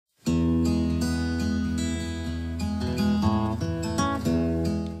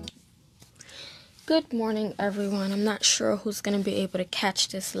Good morning, everyone. I'm not sure who's going to be able to catch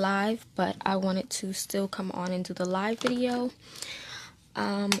this live, but I wanted to still come on and do the live video.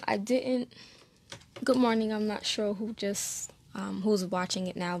 I didn't. Good morning. I'm not sure who's watching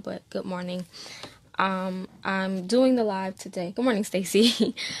it now, but good morning. I'm doing the live today. Good morning,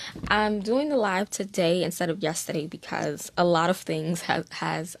 Stacy. I'm doing the live today instead of yesterday because a lot of things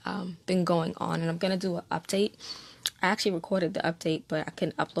has been going on, and I'm gonna do an update. I actually recorded the update, but I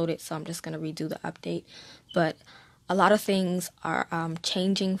couldn't upload it, so I'm just gonna redo the update. But a lot of things are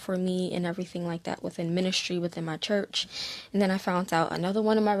changing for me and everything like that within ministry, within my church. And then I found out another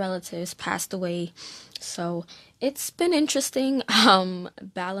one of my relatives passed away. So it's been interesting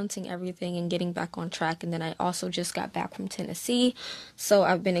balancing everything and getting back on track. And then I also just got back from Tennessee. So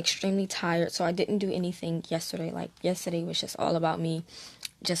I've been extremely tired. So I didn't do anything yesterday. Like yesterday was just all about me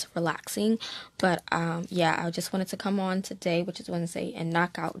just relaxing. But yeah, I just wanted to come on today, which is Wednesday, and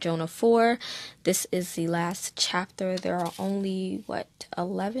knock out Jonah 4. This is the last chapter. There are only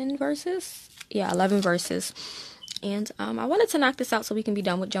 11 verses? Yeah, 11 verses. And I wanted to knock this out so we can be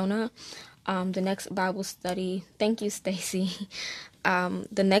done with Jonah. The next Bible study, thank you, Stacy.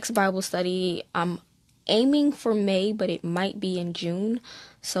 The next Bible study, I'm aiming for May, but it might be in June.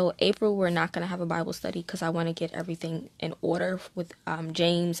 So April, we're not going to have a Bible study because I want to get everything in order with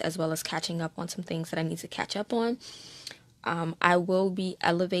James, as well as catching up on some things that I need to catch up on. I will be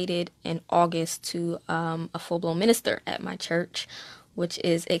elevated in August to a full-blown minister at my church, which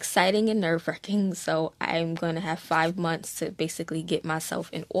is exciting and nerve-wracking. So I'm going to have 5 months to basically get myself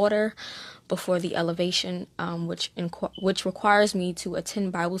in order before the elevation, which requires me to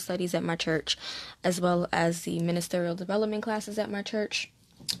attend Bible studies at my church, as well as the ministerial development classes at my church.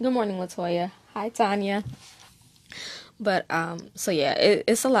 Good morning, Latoya. Hi, Tanya. But so yeah,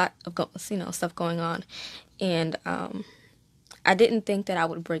 it's a lot of stuff going on, and I didn't think that I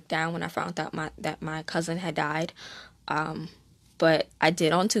would break down when I found out that my cousin had died. But I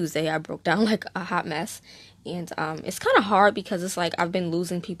did on Tuesday. I broke down like a hot mess. And it's kind of hard because it's like I've been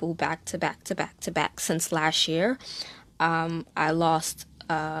losing people back to back to back to back since last year. I lost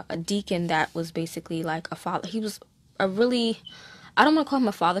a deacon that was basically like a father. He was a really, I don't want to call him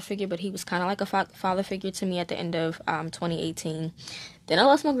a father figure, but he was kind of like a father figure to me at the end of 2018. Then I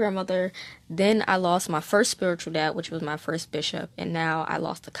lost my grandmother. Then I lost my first spiritual dad, which was my first bishop. And now I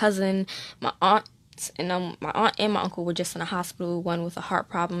lost a cousin, my aunt. And my aunt and my uncle were just in the hospital, one with a heart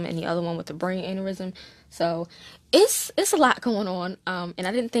problem and the other one with a brain aneurysm. So it's a lot going on, and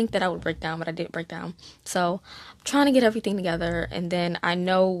I didn't think that I would break down, but I did break down. So I'm trying to get everything together, and then I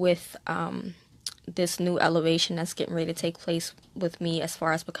know with this new elevation that's getting ready to take place with me as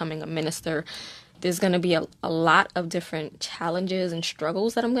far as becoming a minister, there's going to be a lot of different challenges and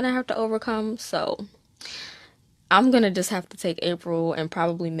struggles that I'm going to have to overcome. So I'm going to just have to take April and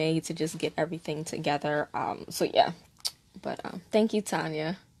probably May to just get everything together. So yeah, but thank you,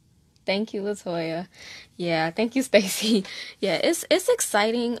 Tanya. Thank you, Latoya. Yeah, thank you, Stacy. Yeah, it's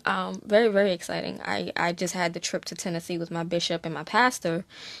exciting. Very, very exciting. I just had the trip to Tennessee with my bishop and my pastor,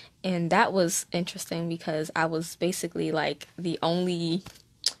 and that was interesting because I was basically like the only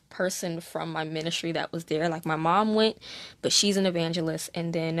person from my ministry that was there. Like my mom went, but she's an evangelist,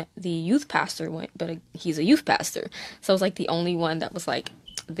 and then the youth pastor went, but he's a youth pastor. So I was like the only one that was like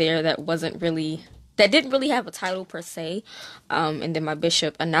there that didn't really have a title per se. And then my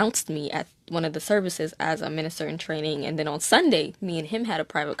bishop announced me at one of the services as a minister in training, and then on Sunday me and him had a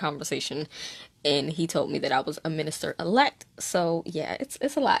private conversation, and he told me that I was a minister elect. So yeah,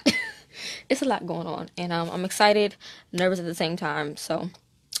 it's a lot. It's a lot going on, and I'm excited, nervous at the same time. So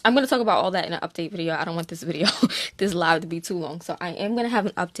I'm going to talk about all that in an update video. I don't want this video, this live, to be too long. So I am going to have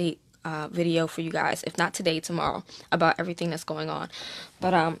an update video for you guys, if not today, tomorrow, about everything that's going on.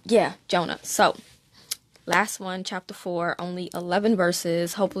 But yeah, Jonah. So last one, chapter 4, only 11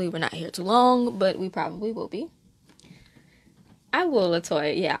 verses. Hopefully we're not here too long, but we probably will be. I will,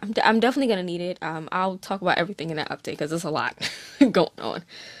 Latoya. Yeah, I'm definitely going to need it. I'll talk about everything in that update because there's a lot going on.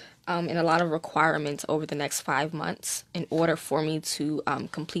 And a lot of requirements over the next 5 months in order for me to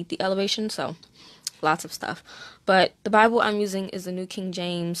complete the elevation. So lots of stuff. But the Bible I'm using is the New King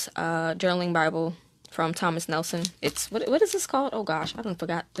James Journaling Bible from Thomas Nelson. It's what is this called? Oh gosh, I don't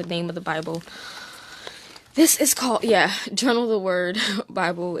forgot the name of the Bible. This is called, yeah, Journal the Word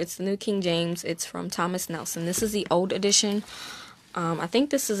Bible. It's the New King James. It's from Thomas Nelson. This is the old edition. I think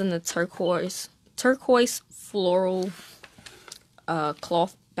this is in the turquoise floral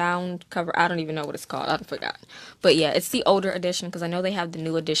cloth bound cover. I don't even know what it's called. I forgot. But yeah, it's the older edition because I know they have the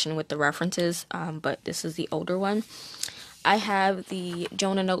new edition with the references, but this is the older one. I have the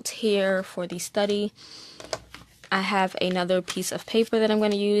Jonah notes here for the study. I have another piece of paper that I'm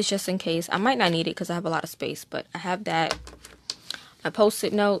going to use just in case. I might not need it because I have a lot of space, but I have that. My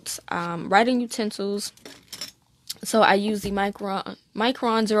post-it notes, writing utensils. So I use the Micron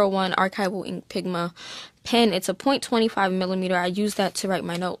 01 Archival Ink Pigma pen. It's a 0.25 millimeter. I use that to write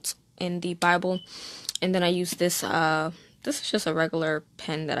my notes in the Bible. And then I use this, this is just a regular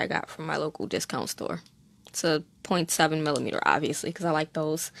pen that I got from my local discount store. It's a 0.7 millimeter, obviously, because I like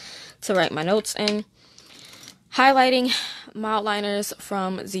those to write my notes in. Highlighting, mild liners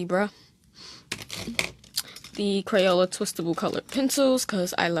from Zebra. The Crayola twistable colored pencils,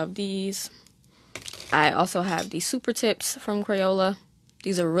 because I love these. I also have the super tips from Crayola.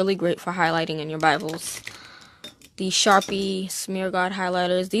 These are really great for highlighting in your Bibles. The Sharpie Smear Guard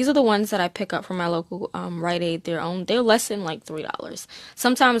highlighters. These are the ones that I pick up from my local Rite Aid. They're less than like $3.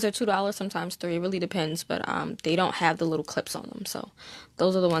 Sometimes they're $2, sometimes $3. It really depends, but they don't have the little clips on them. So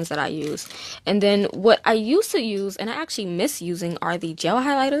those are the ones that I use. And then what I used to use, and I actually miss using, are the gel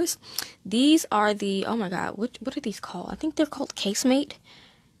highlighters. These are the, oh my god, what are these called? I think they're called Casemate.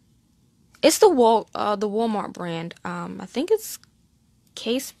 It's the Walmart brand. I think it's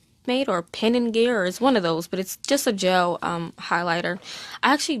Casemate or Pen and Gear, or it's one of those, but it's just a gel highlighter.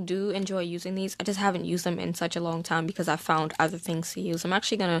 I actually do enjoy using these. I just haven't used them in such a long time because I found other things to use. I'm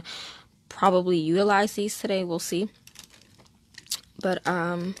actually gonna probably utilize these today. We'll see. But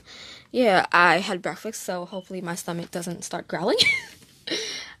yeah, I had breakfast, so hopefully my stomach doesn't start growling.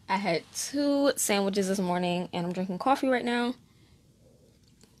 I had 2 sandwiches this morning, and I'm drinking coffee right now.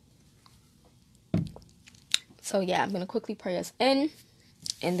 So yeah, I'm going to quickly pray us in,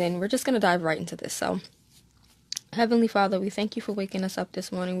 and then we're just going to dive right into this. So, Heavenly Father, we thank you for waking us up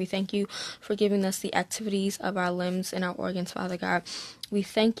this morning. We thank you for giving us the activities of our limbs and our organs, Father God. We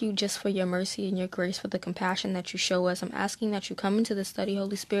thank you just for your mercy and your grace, for the compassion that you show us. I'm asking that you come into the study,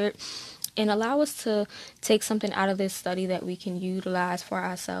 Holy Spirit, and allow us to take something out of this study that we can utilize for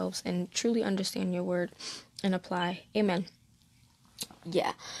ourselves and truly understand your word and apply. Amen.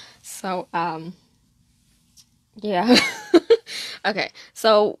 Yeah. So, yeah. Okay,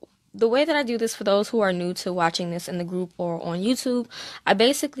 so the way that I do this, for those who are new to watching this in the group or on YouTube, I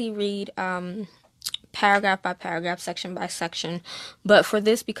basically read paragraph by paragraph, section by section. But for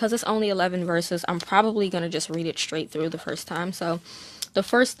this, because it's only 11 verses, I'm probably going to just read it straight through the first time. So the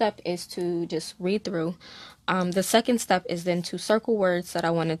first step is to just read through. The second step is then to circle words that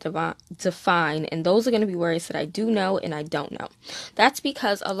I want to define, and those are going to be words that I do know and I don't know. That's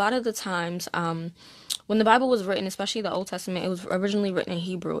because a lot of the times, when the Bible was written, especially the Old Testament, it was originally written in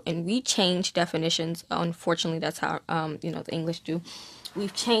Hebrew, and we change definitions. Unfortunately, that's how, the English do.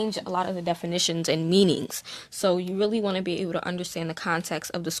 We've changed a lot of the definitions and meanings. So you really want to be able to understand the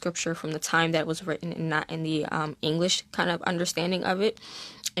context of the scripture from the time that it was written, and not in the English kind of understanding of it.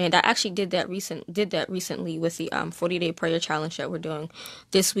 And I actually did that recently with the 40-day prayer challenge that we're doing.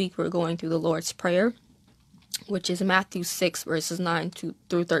 This week we're going through the Lord's Prayer, which is Matthew 6 verses 9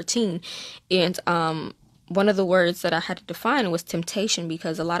 through 13. And one of the words that I had to define was temptation,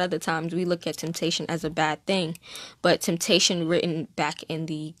 because a lot of the times we look at temptation as a bad thing, but temptation written back in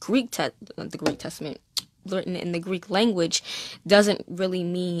the Greek Testament, written in the Greek language, doesn't really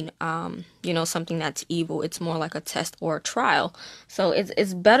mean something that's evil. It's more like a test or a trial. So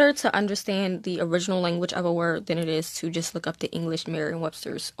it's better to understand the original language of a word than it is to just look up the English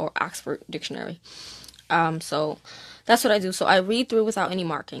Merriam-Webster's or Oxford Dictionary. So that's what I do. So I read through without any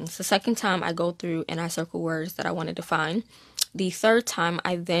markings. The second time I go through and I circle words that I want to define. The third time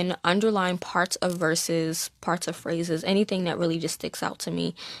I then underline parts of verses, parts of phrases, anything that really just sticks out to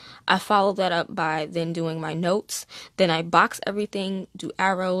me. I follow that up by then doing my notes. Then I box everything, do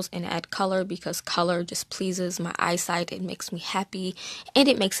arrows, and add color, because color just pleases my eyesight. It makes me happy and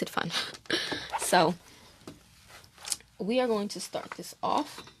it makes it fun. So we are going to start this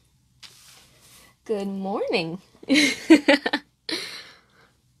off. Good morning.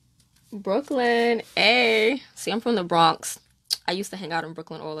 Brooklyn, hey. See, I'm from the Bronx. I used to hang out in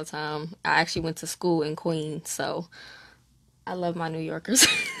Brooklyn all the time. I actually went to school in Queens, so I love my New Yorkers.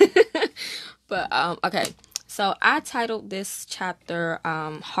 But, okay. So I titled this chapter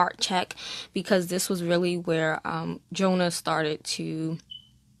Heart Check, because this was really where Jonah started to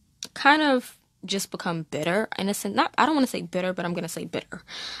kind of just become bitter, in a sense. I don't want to say bitter, but I'm gonna say bitter.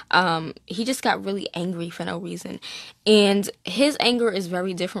 He just got really angry for no reason, and his anger is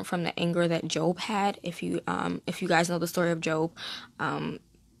very different from the anger that Job had. If you guys know the story of Job,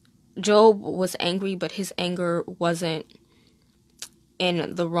 Job was angry, but his anger wasn't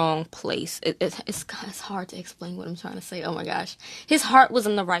in the wrong place. It's hard to explain what I'm trying to say. Oh my gosh. His heart was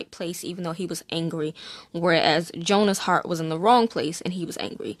in the right place, even though he was angry, whereas Jonah's heart was in the wrong place and he was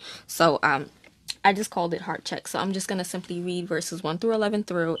angry. So I just called it heart check. So I'm just going to simply read verses 1 through 11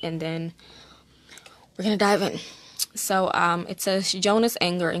 through, and then we're going to dive in. So it says Jonah's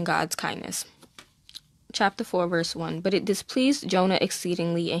anger and God's kindness. Chapter 4, verse 1. But it displeased Jonah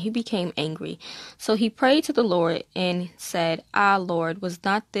exceedingly, and he became angry. So he prayed to the Lord and said, Ah, Lord, was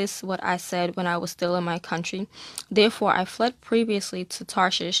not this what I said when I was still in my country? Therefore I fled previously to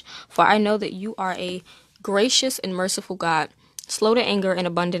Tarshish, for I know that you are a gracious and merciful God, slow to anger and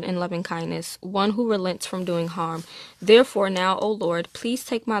abundant in loving kindness, one who relents from doing harm. Therefore now, O Lord, please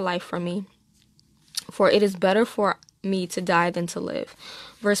take my life from me, for it is better for me to die than to live.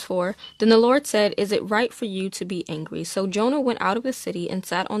 Verse 4. Then the Lord said, Is it right for you to be angry? So Jonah went out of the city and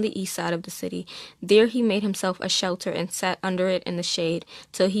sat on the east side of the city. There he made himself a shelter and sat under it in the shade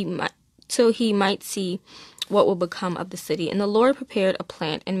till he might see what will become of the city. And the Lord prepared a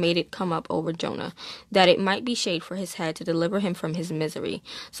plant and made it come up over Jonah, that it might be shade for his head to deliver him from his misery.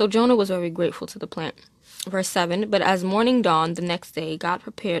 So Jonah was very grateful to the plant. Verse 7, But as morning dawned the next day, God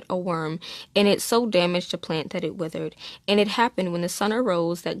prepared a worm, and it so damaged the plant that it withered. And it happened when the sun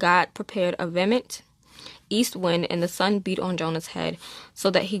arose that God prepared a vehement east wind, and the sun beat on Jonah's head,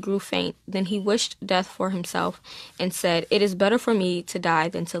 so that he grew faint. Then he wished death for himself, and said, It is better for me to die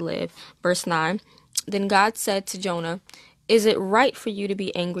than to live. Verse 9, Then God said to Jonah, Is it right for you to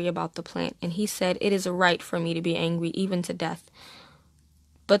be angry about the plant? And he said, It is right for me to be angry, even to death.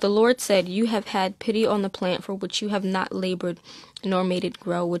 But the Lord said, You have had pity on the plant for which you have not labored, nor made it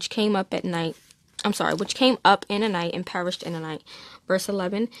grow, which came up in a night and perished in a night. Verse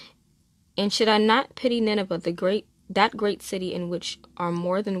 11, And should I not pity Nineveh, that great city in which are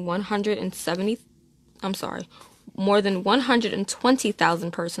more than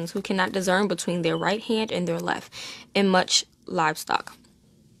 120,000 persons who cannot discern between their right hand and their left, and much livestock.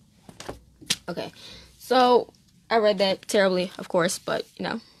 Okay, so I read that terribly, of course, but,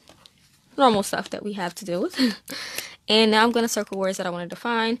 normal stuff that we have to deal with. And now I'm going to circle words that I want to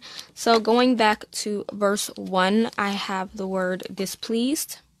define. So going back to verse 1, I have the word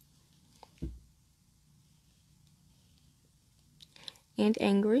displeased and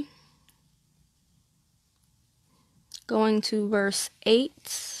angry. Going to verse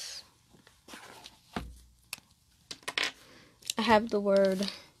 8, I have the word,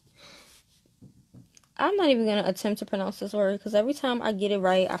 I'm not even going to attempt to pronounce this word, because every time I get it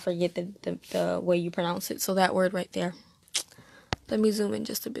right, I forget the way you pronounce it. So that word right there. Let me zoom in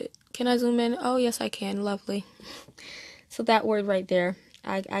just a bit. Can I zoom in? Oh, yes, I can. Lovely. So that word right there,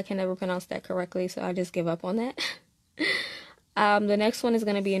 I can never pronounce that correctly, so I just give up on that. The next one is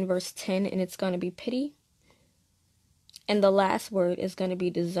going to be in verse 10, and it's going to be pity. And the last word is going to be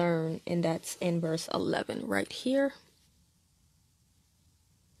discern, and that's in verse 11 right here.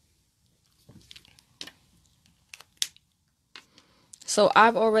 So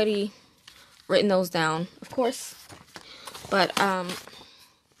I've already written those down, of course. But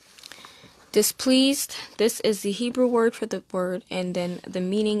displeased, this is the Hebrew word for the word, and then the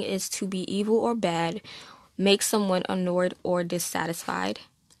meaning is to be evil or bad, make someone annoyed or dissatisfied.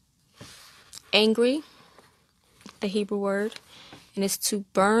 Angry, the Hebrew word, and it's to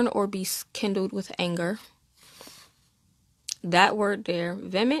burn or be kindled with anger. That word there,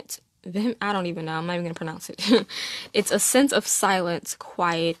 vehement, I don't even know, I'm not even going to pronounce it. It's a sense of silence,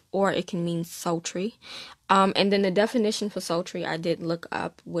 quiet, or it can mean sultry. And then the definition for sultry I did look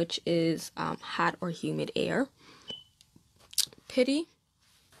up, which is hot or humid air. Pity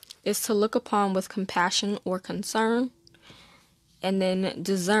is to look upon with compassion or concern. And then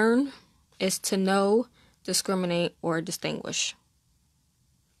discern is to know, discriminate, or distinguish.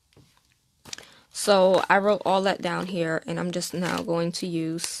 So I wrote all that down here, and I'm just now going to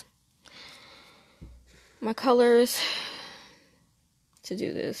use my colors to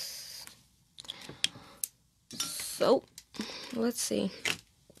do this. So let's see.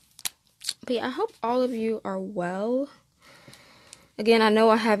 But yeah, I hope all of you are well. Again, I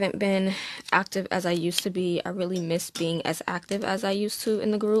know I haven't been active as I used to be. I really miss being as active as I used to in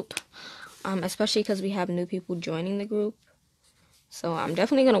the group, especially because we have new people joining the group. So I'm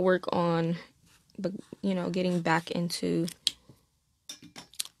definitely going to work on, getting back into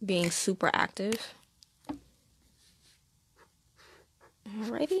being super active.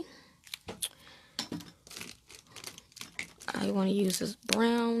 Alrighty. I want to use this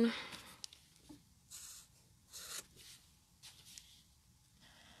brown.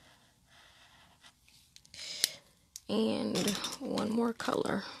 And one more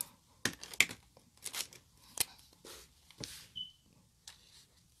color.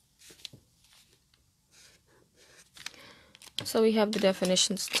 So we have the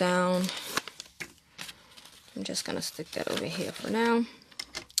definitions down. I'm just going to stick that over here for now.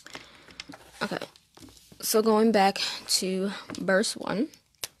 Okay, so going back to verse 1.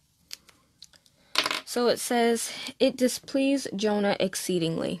 So it says, it displeased Jonah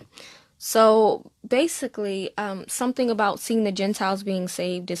exceedingly. So basically, something about seeing the Gentiles being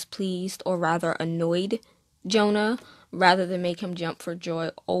saved displeased, or rather annoyed Jonah, rather than make him jump for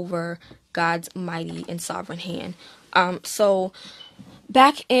joy over God's mighty and sovereign hand. So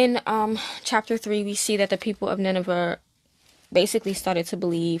back in chapter 3, we see that the people of Nineveh basically started to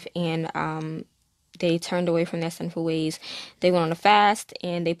believe, and they turned away from their sinful ways. They went on a fast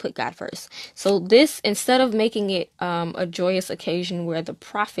and they put God first. So this, instead of making it a joyous occasion where the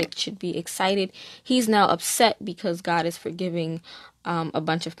prophet should be excited, he's now upset because God is forgiving a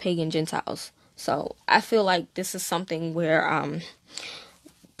bunch of pagan Gentiles. So I feel like this is something where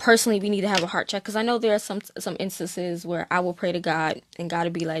personally we need to have a heart check, because I know there are some instances where I will pray to God and God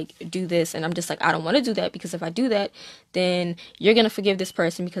will be like, do this, and I'm just like, I don't want to do that, because if I do that, then you're gonna forgive this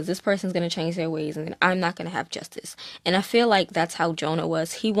person because this person's gonna change their ways, and then I'm not gonna have justice. And I feel like that's how Jonah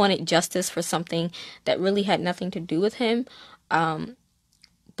was. He wanted justice for something that really had nothing to do with him,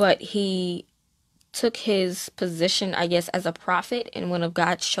 but he took his position, I guess, as a prophet and one of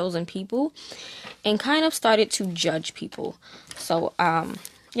God's chosen people, and kind of started to judge people. So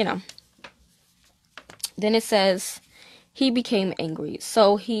you know, then it says, he became angry.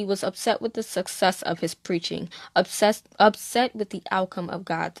 So he was upset with the success of his preaching, upset with the outcome of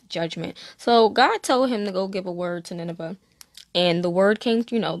God's judgment. So God told him to go give a word to Nineveh, and the word came,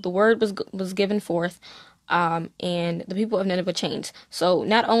 the word was given forth, and the people of Nineveh changed. So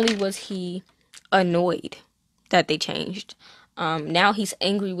not only was he annoyed that they changed, now he's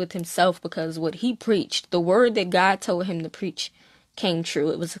angry with himself because what he preached, the word that God told him to preach, came true.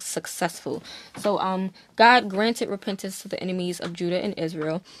 It was successful. So God granted repentance to the enemies of Judah and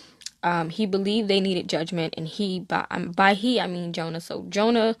Israel. He believed they needed judgment, and by he I mean Jonah. So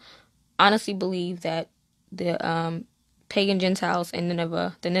Jonah honestly believed that the pagan Gentiles in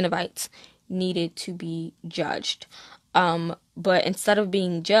Nineveh, the Ninevites, needed to be judged. But instead of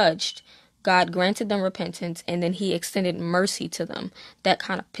being judged, God granted them repentance, and then he extended mercy to them. That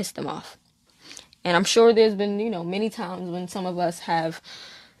kind of pissed them off. And I'm sure there's been, many times when some of us have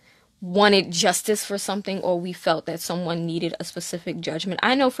wanted justice for something, or we felt that someone needed a specific judgment.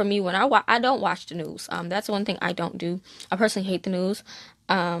 I know for me, when I don't watch the news. That's one thing I don't do. I personally hate the news.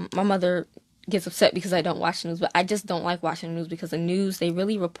 My mother gets upset because I don't watch the news, but I just don't like watching the news, because the news, they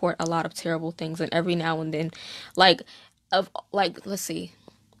really report a lot of terrible things, and every now and then, let's see,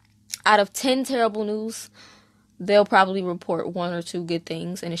 out of 10 terrible news, they'll probably report 1 or 2 good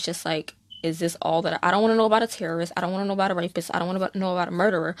things, and it's just like, is this all that I don't want to know about a terrorist? I don't want to know about a rapist. I don't want to know about a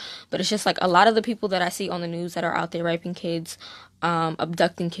murderer. But it's just like a lot of the people that I see on the news that are out there raping kids,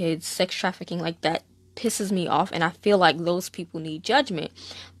 abducting kids, sex trafficking, like that pisses me off. And I feel like those people need judgment.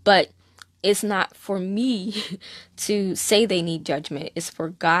 But it's not for me to say they need judgment. It's for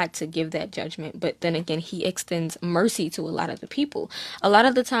God to give that judgment. But then again, he extends mercy to a lot of the people. A lot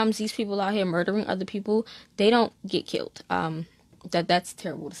of the times, these people out here murdering other people, they don't get killed. That's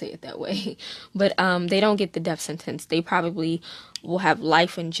terrible to say it that way, but they don't get the death sentence. They probably will have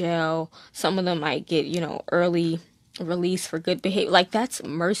life in jail. Some of them might get, early release for good behavior. Like, that's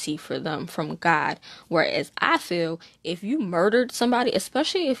mercy for them from God. Whereas I feel, if you murdered somebody,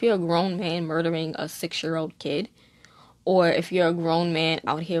 especially if you're a grown man murdering a 6-year-old kid, or if you're a grown man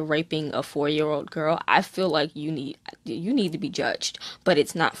out here raping a 4-year-old girl, I feel like you need to be judged. But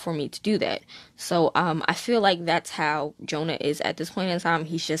it's not for me to do that. So I feel like that's how Jonah is at this point in time.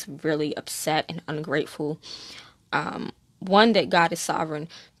 He's just really upset and ungrateful. One, that God is sovereign.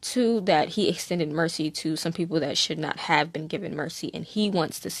 2, that he extended mercy to some people that should not have been given mercy. And he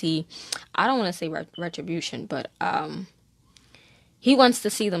wants to see, I don't want to say retribution, but he wants to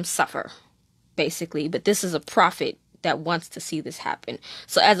see them suffer, basically. But this is a prophet that wants to see this happen.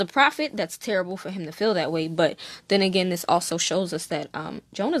 So as a prophet, that's terrible for him to feel that way. But then again, this also shows us that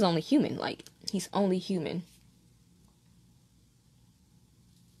Jonah's only human. Like, he's only human.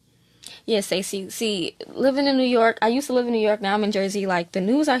 Yeah, Stacey. See, living in New York, I used to live in New York. Now I'm in Jersey. Like, the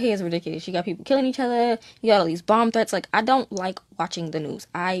news out here is ridiculous. You got people killing each other. You got all these bomb threats. Like, I don't like watching the news.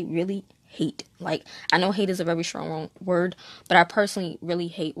 I really hate. Like, I know hate is a very strong word, but I personally really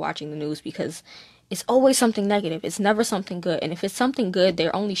hate watching the news, because it's always something negative. It's never something good. And if it's something good,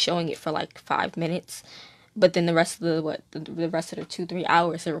 they're only showing it for like 5 minutes. But then the rest of the rest of the 2-3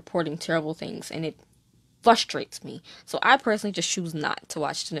 hours, they're reporting terrible things, and it frustrates me. So I personally just choose not to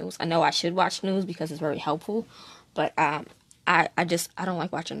watch the news. I know I should watch news because it's very helpful, but I don't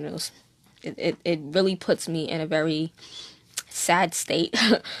like watching the news. It really puts me in a very sad state,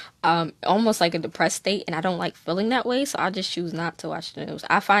 almost like a depressed state, and I don't like feeling that way, so I just choose not to watch the news.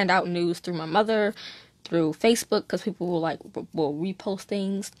 I find out news through my mother, through Facebook, because people will repost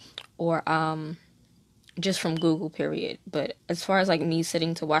things, or just from Google, period. But as far as like me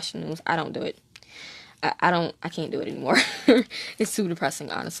sitting to watch the news, I don't do it. I can't do it anymore. It's too depressing,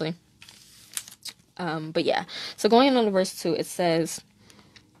 honestly. But yeah, so going on to verse 2, it says,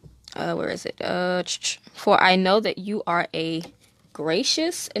 where is it? For I know that you are a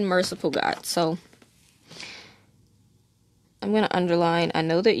gracious and merciful God. So I'm going to underline, I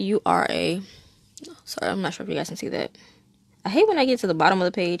know that you are a, sorry, I'm not sure if you guys can see that. I hate when I get to the bottom of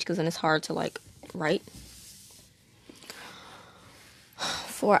the page because then it's hard to like write.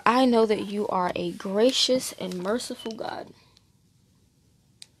 For I know that you are a gracious and merciful God.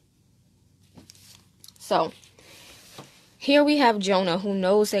 So here we have Jonah, who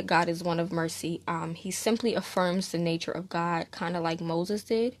knows that God is one of mercy. He simply affirms the nature of God, kind of like Moses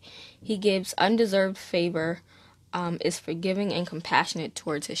did. He gives undeserved favor, is forgiving and compassionate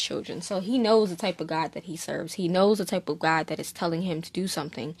towards his children. So he knows the type of God that he serves. He knows the type of God that is telling him to do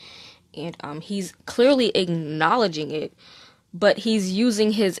something. And he's clearly acknowledging it, but he's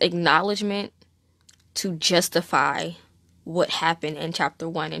using his acknowledgement to justify what happened in chapter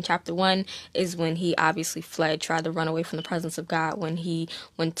 1. And chapter 1 is when he obviously fled, tried to run away from the presence of God, when he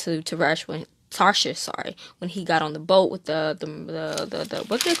went to Tarshish, when he got on the boat with the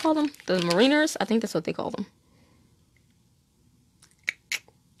what do they call them? The mariners? I think that's what they call them.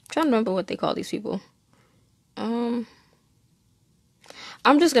 I'm trying to remember what they call these people.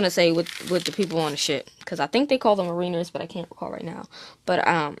 I'm just gonna say with the people on the ship, because I think they call them mariners, but I can't recall right now.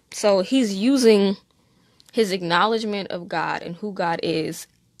 But so he's using his acknowledgement of God and who God is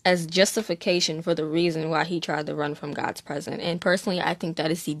as justification for the reason why he tried to run from God's presence. And personally, I think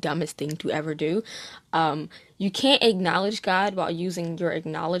that is the dumbest thing to ever do. You can't acknowledge God while using your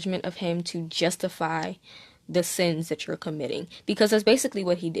acknowledgement of him to justify the sins that you're committing, because that's basically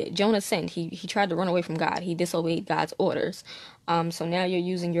what he did. Jonah sinned. He tried to run away from God. He disobeyed God's orders. So now you're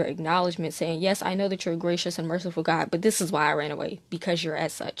using your acknowledgement, saying, yes, I know that you're a gracious and merciful God, but this is why I ran away, because you're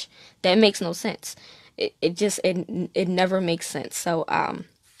as such. That makes no sense. It never makes sense. So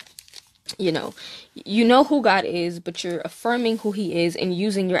you know who God is, but you're affirming who he is and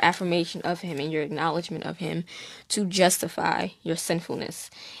using your affirmation of him and your acknowledgement of him to justify your sinfulness.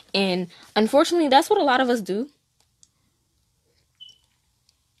 And unfortunately, that's what a lot of us do.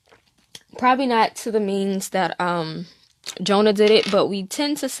 Probably not to the means that Jonah did it, but we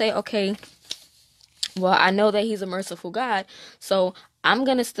tend to say, okay, well, I know that he's a merciful God, so I'm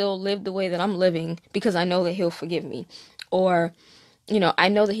going to still live the way that I'm living because I know that he'll forgive me. Or, I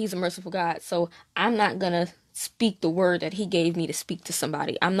know that he's a merciful God, so I'm not going to speak the word that he gave me to speak to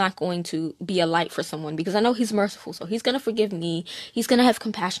somebody. I'm not going to be a light for someone because I know he's merciful, so he's going to forgive me. He's going to have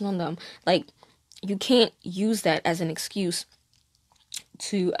compassion on them. Like, you can't use that as an excuse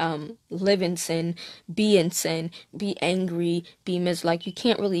to live in sin, be angry, be like, you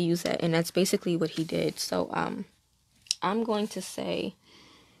can't really use that. And that's basically what he did. So I'm going to say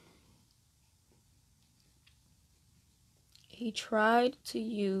he tried to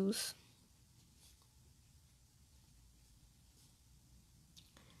use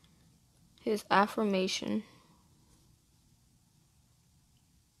his affirmation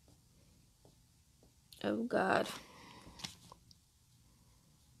of God.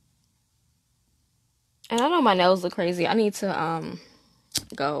 And I know my nails look crazy. I need to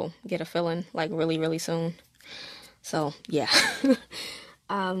go get a filling like really, really soon. So yeah.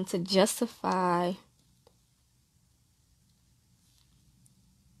 To justify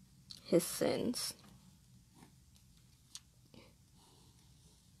his sins.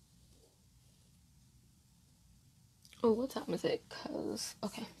 Oh, what time is it?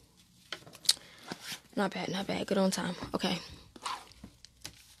 Okay. Not bad. Good on time. Okay.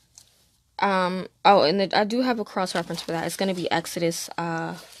 Oh, and I do have a cross-reference for that. It's going to be Exodus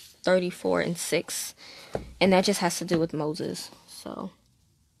 34 and 6. And that just has to do with Moses. So,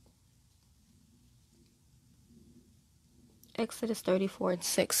 Exodus 34 and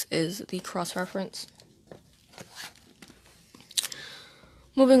 6 is the cross-reference.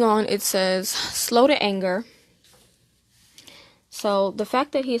 Moving on, it says, slow to anger. So the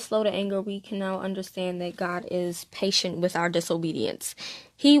fact that he is slow to anger, we can now understand that God is patient with our disobedience.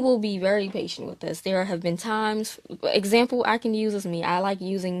 He will be very patient with us. There have been times, example I can use is me. I like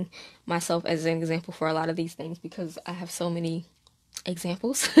using myself as an example for a lot of these things because I have so many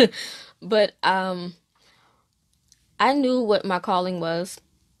examples. But I knew what my calling was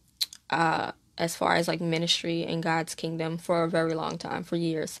as far as like ministry and God's kingdom for a very long time, for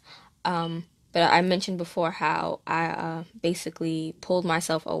years. But I mentioned before how I basically pulled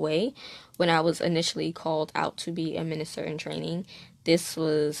myself away when I was initially called out to be a minister in training. This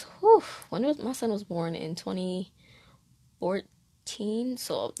was, when was my son was born in 2014.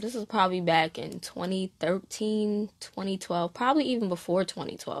 So this is probably back in 2013, 2012, probably even before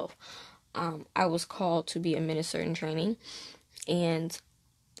 2012. I was called to be a minister in training. And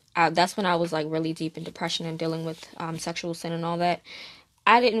that's when I was like really deep in depression and dealing with sexual sin and all that.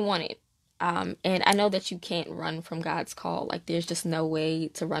 I didn't want it. And I know that you can't run from God's call. Like, there's just no way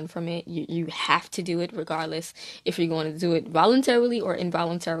to run from it. You have to do it regardless. If you're going to do it voluntarily or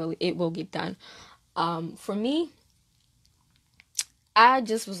involuntarily, it will get done. For me, I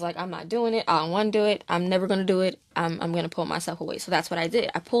just was like, I'm not doing it. I don't want to do it. I'm never going to do it. I'm going to pull myself away. So that's what I did.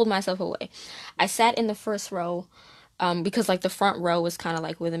 I pulled myself away. I sat in the first row because like the front row is kind of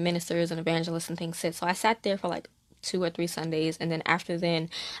like where the ministers and evangelists and things sit. So I sat there for like 2 or 3 Sundays, and then after then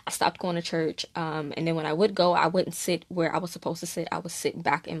I stopped going to church. And then when I would go, I wouldn't sit where I was supposed to sit. I would sit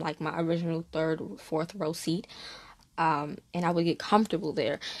back in like my original third, fourth row seat. And I would get comfortable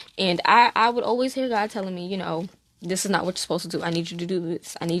there. And I would always hear God telling me, this is not what you're supposed to do. I need you to do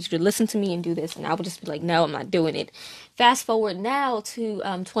this. I need you to listen to me and do this. And I would just be like, no, I'm not doing it. Fast forward now to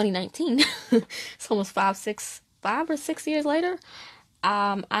 2019. It's almost 5 or 6 years later.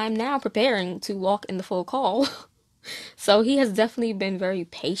 I'm now preparing to walk in the full call. So he has definitely been very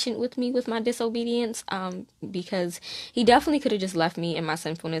patient with me with my disobedience, because he definitely could have just left me in my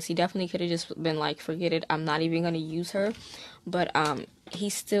sinfulness. He definitely could have just been like, forget it, I'm not even going to use her. But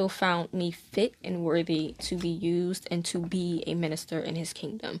he still found me fit and worthy to be used and to be a minister in his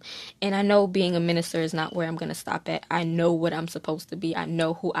kingdom. And I know being a minister is not where I'm going to stop at. I know what I'm supposed to be. I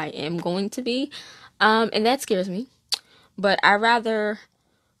know who I am going to be. And that scares me. But I rather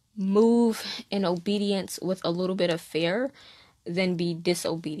move in obedience with a little bit of fear than be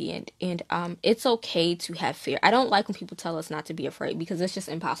disobedient. And it's okay to have fear. I don't like when people tell us not to be afraid, because it's just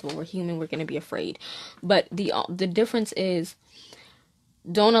impossible. We're human, we're going to be afraid. But the difference is,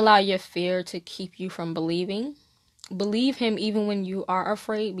 don't allow your fear to keep you from believing. Believe him even when you are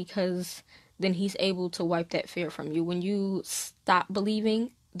afraid, because then he's able to wipe that fear from you. When you stop believing,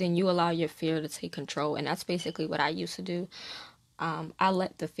 then you allow your fear to take control. And that's basically what I used to do. I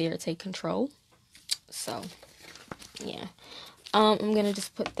let the fear take control. So, yeah. I'm going to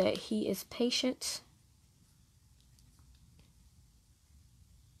just put that he is patient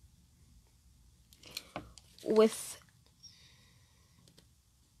with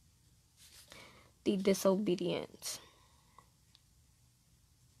the disobedient.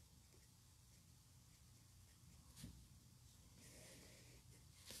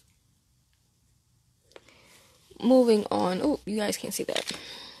 Moving on. Oh, you guys can't see that.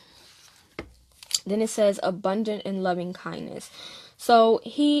 Then it says abundant in loving kindness. So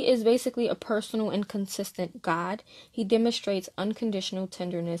he is basically a personal and consistent God. He demonstrates unconditional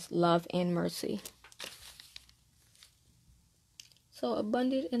tenderness, love, and mercy. So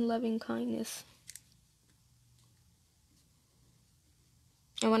abundant in loving kindness.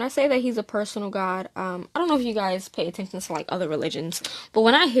 And when I say that he's a personal God, I don't know if you guys pay attention to like other religions, but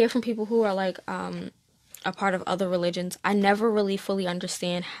when I hear from people who are like a part of other religions, I never really fully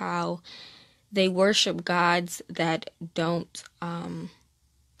understand how they worship gods that don't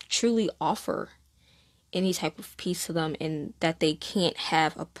truly offer any type of peace to them, and that they can't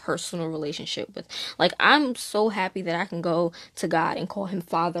have a personal relationship with. Like, I'm so happy that I can go to God and call him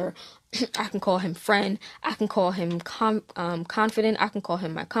Father. I can call him friend. I can call him confident. I can call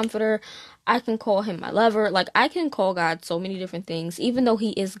him my comforter. I can call him my lover. Like, I can call God so many different things. Even though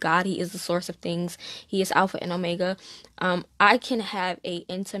he is God, he is the source of things. He is Alpha and Omega. I can have a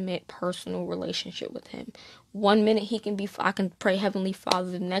intimate, personal relationship with him. One minute I can pray Heavenly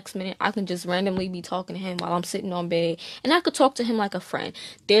Father. The next minute I can just randomly be talking to him while I'm sitting on bed, and I could talk to him like a friend.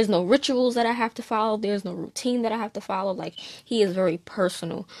 There's no rituals that I have to follow. There's no routine that I have to follow. Like, he is very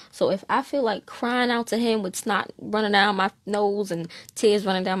personal. So if I feel like crying out to him with snot running down my nose and tears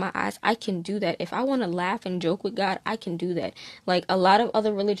running down my eyes, I can do that. If I want to laugh and joke with God, I can do that. Like, a lot of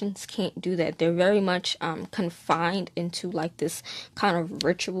other religions can't do that. They're very much confined into like this kind of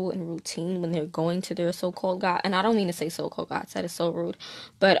ritual and routine when they're going to their so-called God. And I don't mean to say so-called gods, that is so rude,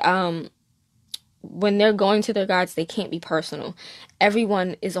 but when they're going to their gods, they can't be personal.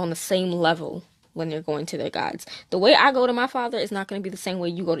 Everyone is on the same level when they're going to their gods. The way I go to my father is not going to be the same way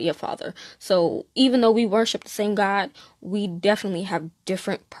you go to your father. So even though we worship the same God, we definitely have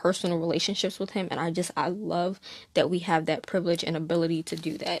different personal relationships with him. And I love that we have that privilege and ability to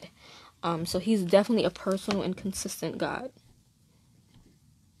do that. So he's definitely a personal and consistent God.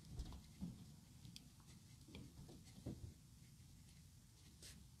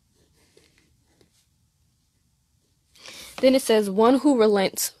 Then it says, one who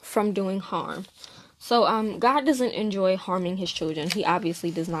relents from doing harm. So, God doesn't enjoy harming his children. He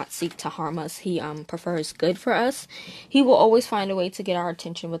obviously does not seek to harm us. He, prefers good for us. He will always find a way to get our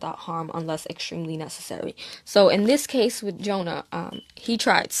attention without harm unless extremely necessary. So, in this case with Jonah, he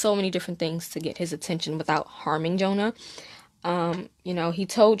tried so many different things to get his attention without harming Jonah. He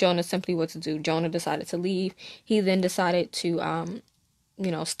told Jonah simply what to do. Jonah decided to leave. He then decided to,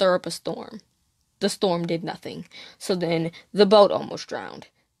 stir up a storm. The storm did nothing. So then the boat almost drowned.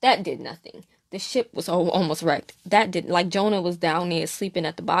 That did nothing. The ship was almost wrecked. That didn't. Like, Jonah was down there sleeping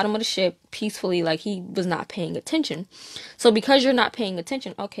at the bottom of the ship peacefully, like he was not paying attention. So because you're not paying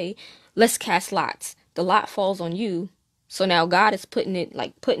attention, okay, let's cast lots. The lot falls on you. So now God is putting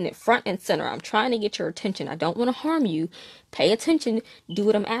it front and center. I'm trying to get your attention. I don't want to harm you. Pay attention. Do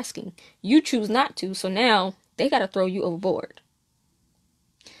what I'm asking. You choose not to. So now they got to throw you overboard.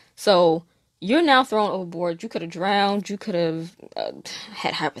 So you're now thrown overboard. You could have drowned. You could have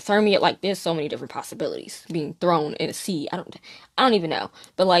had hypothermia. Like, there's so many different possibilities being thrown in a sea. I don't even know.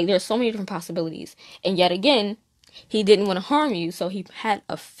 But like, there's so many different possibilities. And yet again, he didn't want to harm you, so he had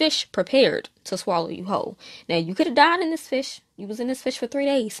a fish prepared to swallow you whole. Now, you could have died in this fish. You was in this fish for 3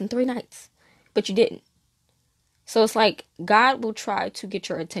 days and 3 nights, but you didn't. So it's like God will try to get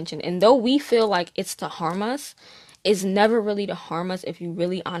your attention. And though we feel like it's to harm us, it's never really to harm us if you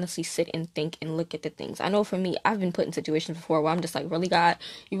really honestly sit and think and look at the things. I know for me, I've been put in situations before where I'm just like, really, God,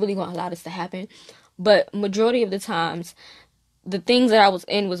 you really gonna allow this to happen? But majority of the times, the things that I was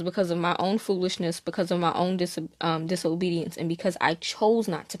in was because of my own foolishness, because of my own disobedience, and because I chose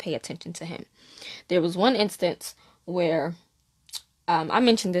not to pay attention to him. There was one instance where I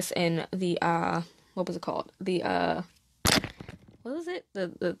mentioned this in the what was it called? What was it?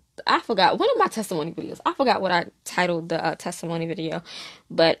 The I forgot, one of my testimony videos. I forgot what I titled the testimony video,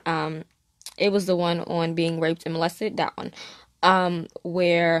 but it was the one on being raped and molested. That one,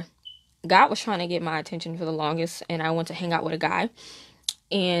 where God was trying to get my attention for the longest, and I went to hang out with a guy,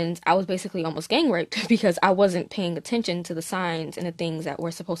 and I was basically almost gang raped because I wasn't paying attention to the signs and the things that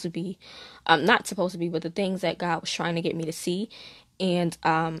were supposed to be, not supposed to be, but the things that God was trying to get me to see. And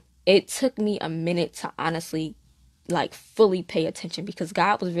it took me a minute to honestly, like, fully pay attention because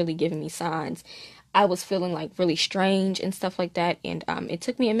God was really giving me signs. I was feeling like really strange and stuff like that, and it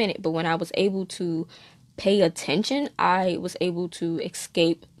took me a minute, but when I was able to pay attention, I was able to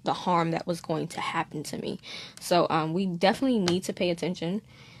escape the harm that was going to happen to me. So we definitely need to pay attention.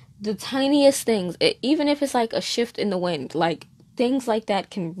 The tiniest things, even if it's like a shift in the wind, like things like that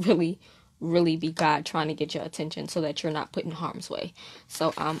can really be God trying to get your attention so that you're not put in harm's way.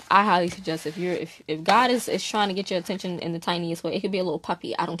 So I highly suggest, if God is trying to get your attention in the tiniest way, it could be a little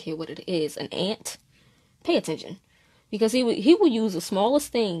puppy, I don't care what it is, an ant, pay attention, because he will use the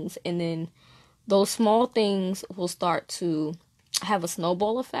smallest things, and then those small things will start to have a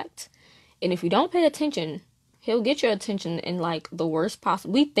snowball effect. And if you don't pay attention, he'll get your attention in like the worst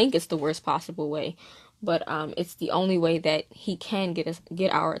possible, we think it's the worst possible way, but it's the only way that he can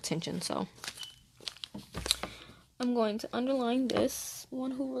get our attention. So I'm going to underline this,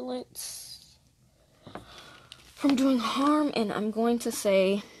 one who relents from doing harm, and I'm going to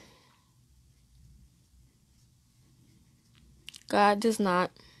say, God does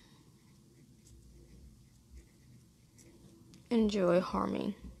not enjoy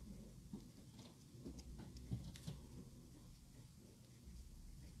harming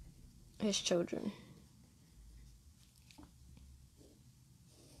his children.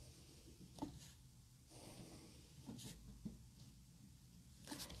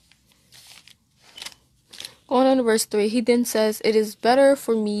 Going on to verse 3, he then says, "It is better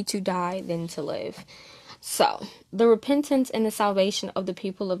for me to die than to live." So, the repentance and the salvation of the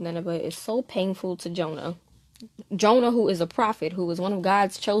people of Nineveh is so painful to Jonah. Jonah, who is a prophet, who is one of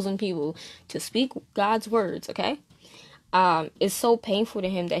God's chosen people to speak God's words, okay? Is so painful to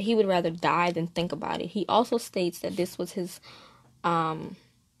him that he would rather die than think about it. He also states that this was his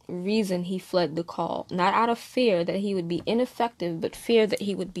reason he fled the call, not out of fear that he would be ineffective, but fear that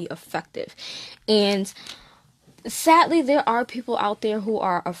he would be effective. And sadly, there are people out there who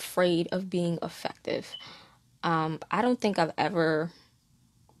are afraid of being effective. I don't think I've ever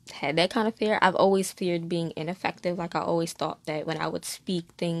had that kind of fear. I've always feared being ineffective. Like, I always thought that when I would speak,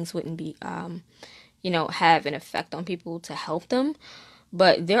 things wouldn't be, have an effect on people to help them.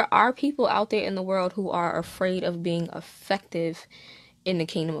 But there are people out there in the world who are afraid of being effective in the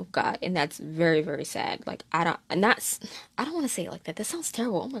kingdom of God, and that's very, very sad. Like, I don't want to say it like that. That sounds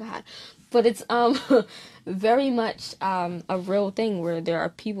terrible. Oh my God. But it's very much a real thing where there are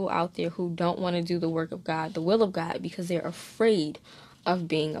people out there who don't want to do the work of God, the will of God, because they're afraid of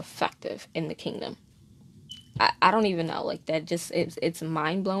being effective in the kingdom. I don't even know. Like, that just, it's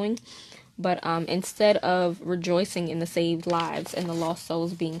mind-blowing. But instead of rejoicing in the saved lives and the lost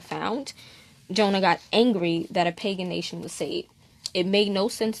souls being found, Jonah got angry that a pagan nation was saved. It made no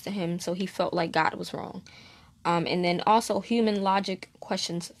sense to him, so he felt like God was wrong. And then also, human logic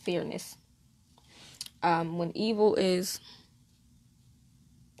questions fairness. When evil is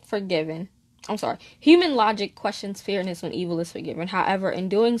forgiven, human logic questions fairness when evil is forgiven. However, in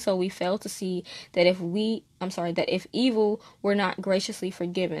doing so, we fail to see that if evil were not graciously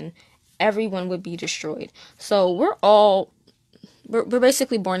forgiven, everyone would be destroyed. So we're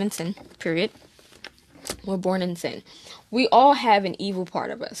basically born in sin, period. We're born in sin. We all have an evil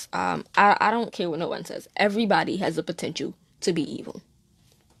part of us. I don't care what no one says. Everybody has the potential to be evil,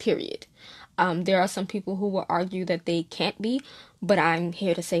 period. There are some people who will argue that they can't be, but I'm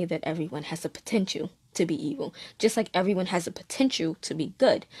here to say that everyone has the potential to be evil, just like everyone has the potential to be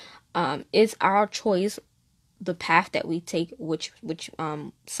good. It's our choice, the path that we take, which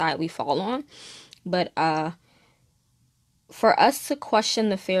side we fall on. But for us to question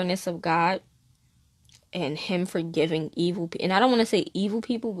the fairness of God and him forgiving evil people, and I don't want to say evil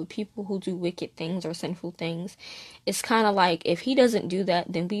people, but people who do wicked things or sinful things, it's kind of like, if he doesn't do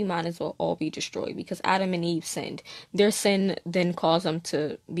that, then we might as well all be destroyed, because Adam and Eve sinned. Their sin then caused them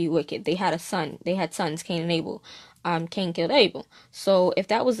to be wicked. They had sons, Cain and Abel. Cain killed Abel. So if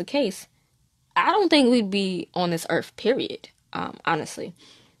that was the case, I don't think we'd be on this earth, period. Honestly.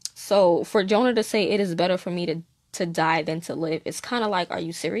 So for Jonah to say it is better for me to die than to live, it's kind of like, are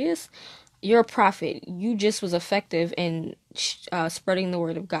you serious? You're a prophet. You just was effective in spreading the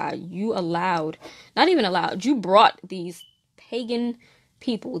word of God. You brought these pagan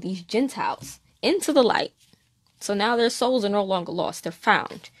people, these Gentiles, into the light. So now their souls are no longer lost. They're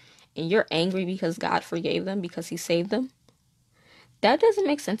found. And you're angry because God forgave them, because he saved them? That doesn't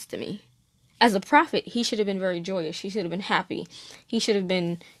make sense to me. As a prophet, he should have been very joyous. He should have been happy. He should have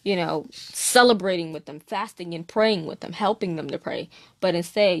been, celebrating with them, fasting and praying with them, helping them to pray. But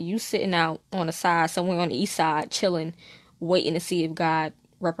instead, you sitting out on the side, somewhere on the east side, chilling, waiting to see if God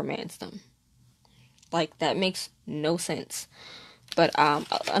reprimands them. Like, that makes no sense. But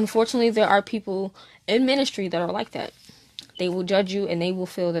unfortunately, there are people in ministry that are like that. They will judge you, and they will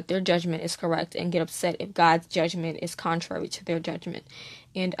feel that their judgment is correct and get upset if God's judgment is contrary to their judgment.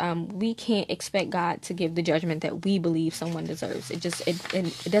 And we can't expect God to give the judgment that we believe someone deserves. It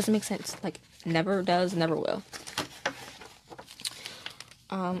doesn't make sense. Like, never does, never will.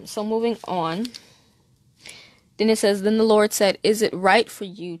 So moving on. Then it says, then the Lord said, is it right for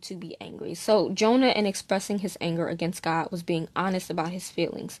you to be angry? So Jonah, in expressing his anger against God, was being honest about his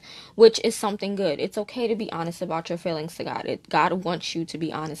feelings, which is something good. It's okay to be honest about your feelings to God. God wants you to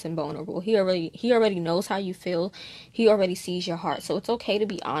be honest and vulnerable. He already knows how you feel. He already sees your heart. So it's okay to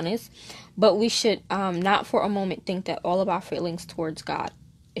be honest, but we should not for a moment think that all of our feelings towards God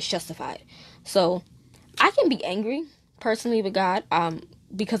is justified. So I can be angry personally with God,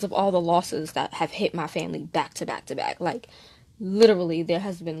 because of all the losses that have hit my family back to back to back. Like, literally, there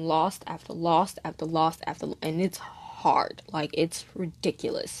has been loss after loss after loss and it's hard. Like, it's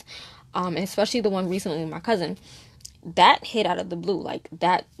ridiculous. And especially the one recently with my cousin, that hit out of the blue. Like,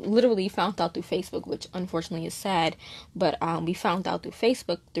 that literally found out through Facebook, which unfortunately is sad. But we found out through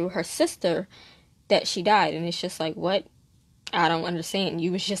Facebook, through her sister, that she died. And it's just like, what? I don't understand.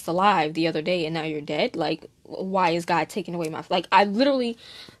 You was just alive the other day and now you're dead. Like, why is God taking away my... Like,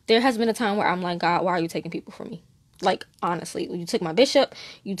 there has been a time where I'm like, God, why are you taking people from me? Like, honestly, you took my bishop,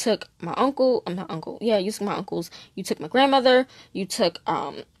 you took my uncle, I'm not uncle. Yeah, you took my uncles. You took my grandmother. You took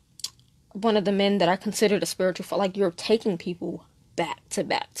one of the men that I considered a spiritual father. Like, you're taking people back to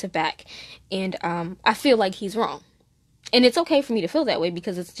back to back. And I feel like he's wrong. And it's okay for me to feel that way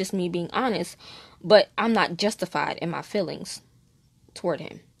because it's just me being honest. But I'm not justified in my feelings toward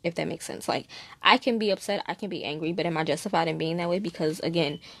him, if that makes sense. Like, I can be upset, I can be angry, but am I justified in being that way? Because,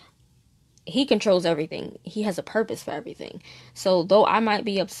 again, he controls everything. He has a purpose for everything. So, though I might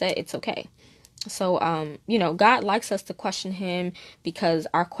be upset, it's okay. So, God likes us to question him because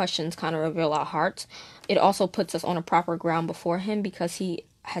our questions kind of reveal our hearts. It also puts us on a proper ground before him because he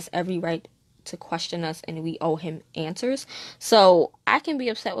has every right to question us and we owe him answers. So I can be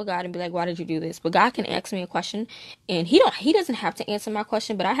upset with God and be like, why did you do this? But God can ask me a question and he doesn't have to answer my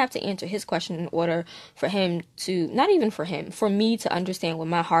question, but I have to answer his question in order for him to, not even for him, for me to understand what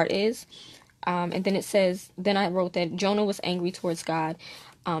my heart is. And then it says, then I wrote that Jonah was angry towards God.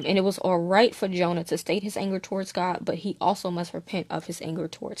 And it was all right for Jonah to state his anger towards God, but he also must repent of his anger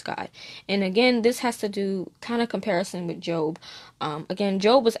towards God. And again, this has to do kind of comparison with Job. Again,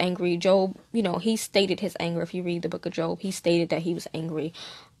 Job was angry. Job, he stated his anger. If you read the book of Job, he stated that he was angry.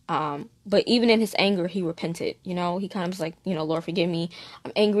 But even in his anger, he repented. You know, he kind of was like, you know, Lord, forgive me.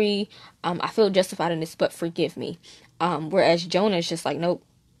 I'm angry. I feel justified in this, but forgive me. Whereas Jonah is just like, nope,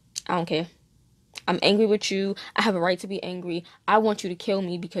 I don't care. I'm angry with you. I have a right to be angry. I want you to kill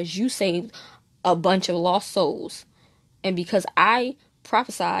me because you saved a bunch of lost souls. And because I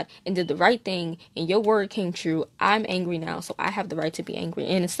prophesied and did the right thing and your word came true, I'm angry now. So I have the right to be angry.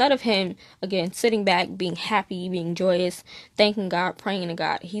 And instead of him, again, sitting back, being happy, being joyous, thanking God, praying to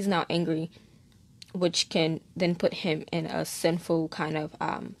God, he's now angry, which can then put him in a sinful kind of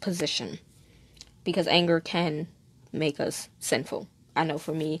position. Because anger can make us sinful. I know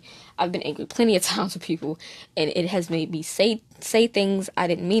for me, I've been angry plenty of times with people, and it has made me say things I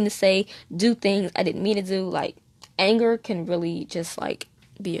didn't mean to say, do things I didn't mean to do. Like, anger can really just like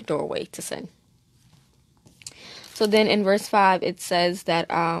be a doorway to sin. So then in verse 5, it says that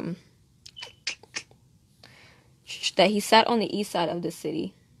that he sat on the east side of the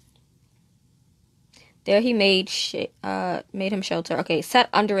city. There he made him shelter. Okay, sat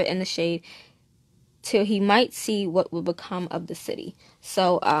under it in the shade till he might see what would become of the city.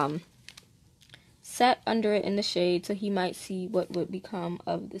 So, sat under it in the shade till he might see what would become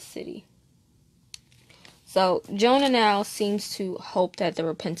of the city. So, Jonah now seems to hope that the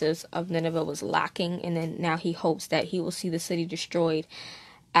repentance of Nineveh was lacking, and then now he hopes that he will see the city destroyed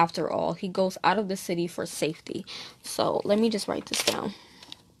after all. He goes out of the city for safety. So, let me just write this down.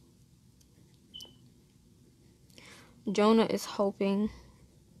 Jonah is hoping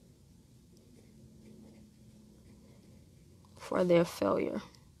for their failure.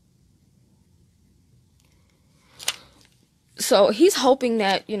 So he's hoping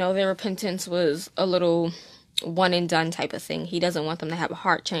that, you know, their repentance was a little one and done type of thing. He doesn't want them to have a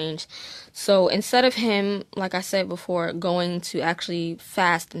heart change. So instead of him, like I said before, going to actually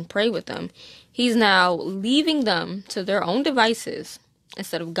fast and pray with them, he's now leaving them to their own devices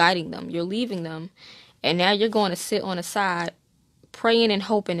instead of guiding them. You're leaving them, and now you're going to sit on the side praying and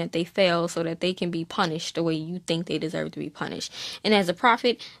hoping that they fail so that they can be punished the way you think they deserve to be punished. And as a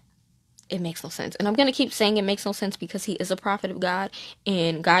prophet, it makes no sense. And I'm going to keep saying it makes no sense because he is a prophet of God,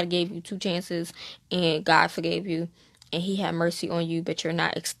 and God gave you 2 chances, and God forgave you, and he had mercy on you, but you're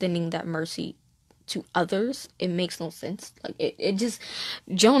not extending that mercy to others. It makes no sense. Like, it just,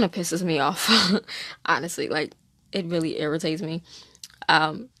 Jonah pisses me off. Honestly, like, it really irritates me.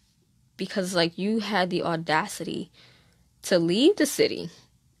 Because, like, you had the audacity to leave the city,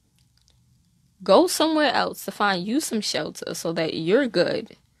 go somewhere else to find you some shelter so that you're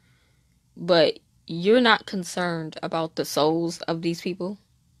good, but you're not concerned about the souls of these people.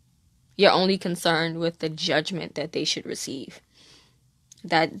 You're only concerned with the judgment that they should receive.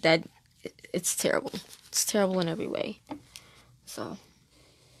 That it's terrible. It's terrible in every way. So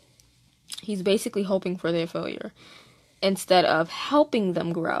he's basically hoping for their failure instead of helping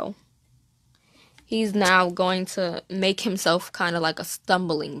them grow. He's now going to make himself kind of like a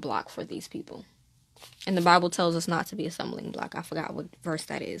stumbling block for these people. And the Bible tells us not to be a stumbling block. I forgot what verse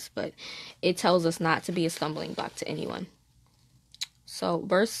that is, but it tells us not to be a stumbling block to anyone. So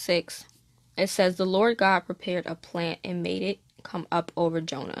verse 6, it says, the Lord God prepared a plant and made it come up over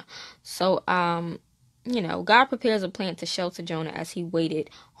Jonah. So, you know, God prepares a plant to shelter Jonah as he waited,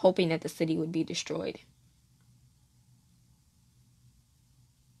 hoping that the city would be destroyed.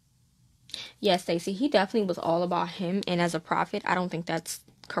 Yes, Stacey, he definitely was all about him. And as a prophet, I don't think that's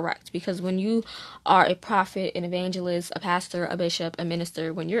correct. Because when you are a prophet, an evangelist, a pastor, a bishop, a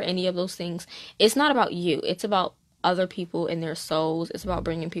minister, when you're any of those things, it's not about you. It's about other people and their souls. It's about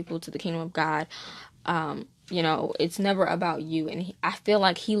bringing people to the kingdom of God. You know, it's never about you. And I feel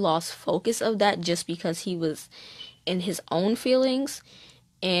like he lost focus of that just because he was in his own feelings.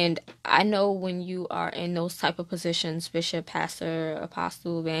 And I know when you are in those type of positions, bishop, pastor,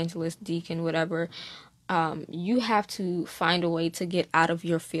 apostle, evangelist, deacon, whatever, you have to find a way to get out of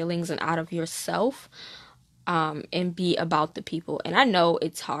your feelings and out of yourself, and be about the people. And I know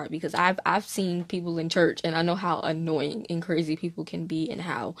it's hard because I've seen people in church, and I know how annoying and crazy people can be and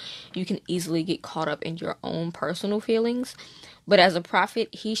how you can easily get caught up in your own personal feelings. But as a prophet,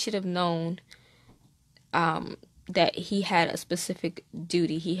 he should have known that he had a specific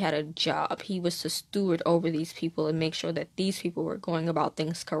duty. He had a job. He was to steward over these people and make sure that these people were going about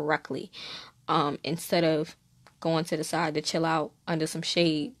things correctly, instead of going to the side to chill out under some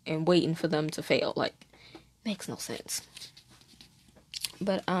shade and waiting for them to fail. Like, makes no sense.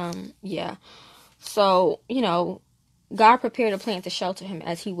 But yeah, so, you know, God prepared a plant to shelter him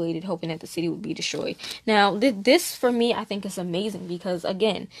as he waited, hoping that the city would be destroyed. Now, this for me, I think is amazing because,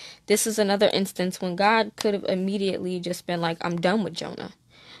 again, this is another instance when God could have immediately just been like, I'm done with Jonah.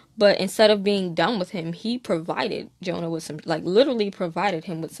 But instead of being done with him, he provided Jonah with some, like literally provided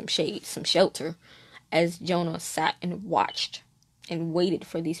him with some shade, some shelter, as Jonah sat and watched and waited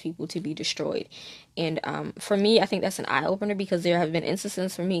for these people to be destroyed. And for me, I think that's an eye opener, because there have been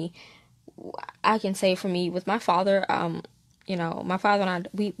instances for me, I can say for me with my father, my father and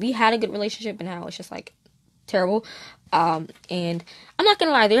I, we had a good relationship, and now it's just like terrible. And I'm not gonna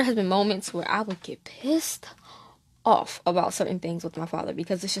lie, there has been moments where I would get pissed off about certain things with my father,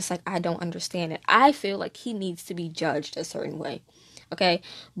 because it's just like, I don't understand it. I feel like he needs to be judged a certain way. Okay,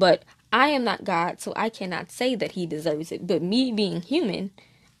 but I am not God, so I cannot say that he deserves it. But me being human,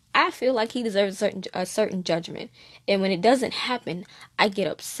 I feel like he deserves a certain judgment. And when it doesn't happen, I get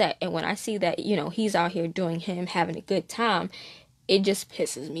upset. And when I see that, he's out here doing him, having a good time, it just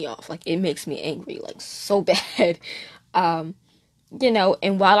pisses me off. Like, it makes me angry, like, so bad. And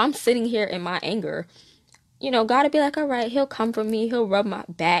while I'm sitting here in my anger, God would be like, all right, he'll comfort me, he'll rub my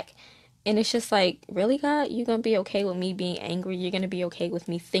back. And it's just like, really, God? You're going to be okay with me being angry? You're going to be okay with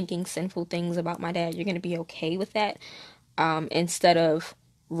me thinking sinful things about my dad? You're going to be okay with that? Instead of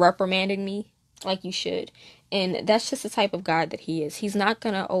reprimanding me like you should. And that's just the type of God that he is. He's not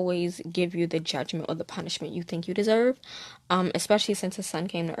going to always give you the judgment or the punishment you think you deserve, especially since his son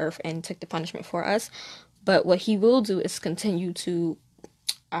came to earth and took the punishment for us. But what he will do is continue to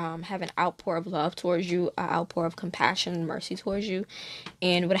have an outpour of love towards you, an outpour of compassion and mercy towards you.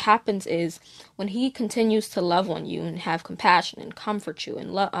 And what happens is, when he continues to love on you and have compassion and comfort you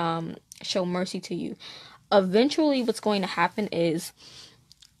and show mercy to you, eventually what's going to happen is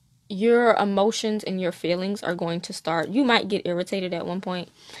your emotions and your feelings are going to start, you might get irritated at one point,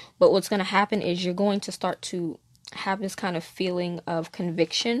 but what's going to happen is you're going to start to have this kind of feeling of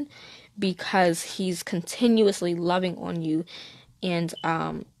conviction, because he's continuously loving on you. And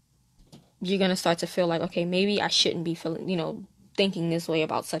you're going to start to feel like, okay, maybe I shouldn't be feeling, thinking this way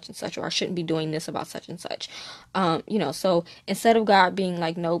about such and such, or I shouldn't be doing this about such and such. So instead of God being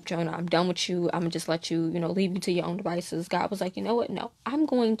like, nope, Jonah, I'm done with you, I'm gonna just let you, leave you to your own devices, God was like, you know what? No, I'm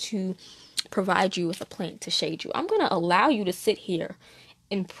going to provide you with a plant to shade you. I'm going to allow you to sit here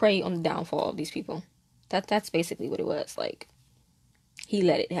and pray on the downfall of these people. That's basically what it was. Like, he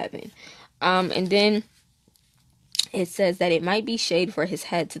let it happen. And then it says that it might be shade for his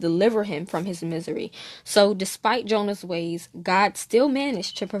head to deliver him from his misery. So despite Jonah's ways, God still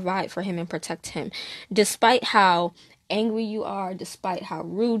managed to provide for him and protect him. Despite how angry you are, despite how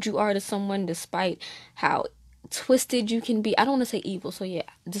rude you are to someone, despite how twisted you can be. I don't want to say evil, so yeah.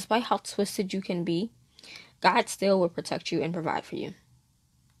 Despite how twisted you can be, God still will protect you and provide for you,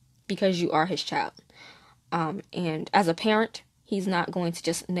 because you are his child. And as a parent, he's not going to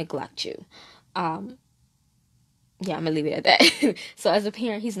just neglect you. Yeah, I'm going to leave it at that. So as a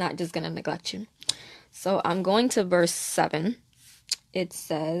parent, he's not just going to neglect you. So I'm going to verse 7. It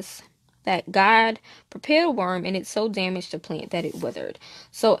says that God prepared a worm, and it so damaged the plant that it withered.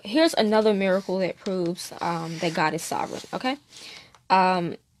 So here's another miracle that proves that God is sovereign, okay?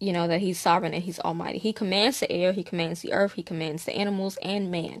 That he's sovereign and he's almighty. He commands the air, he commands the earth, he commands the animals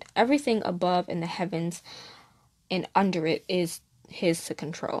and man. Everything above in the heavens and under it is his to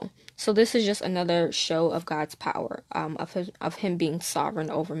control. So this is just another show of God's power, of him being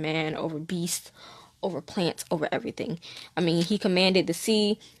sovereign over man, over beasts, over plants, over everything. I mean, he commanded the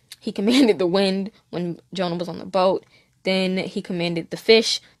sea, he commanded the wind when Jonah was on the boat, then he commanded the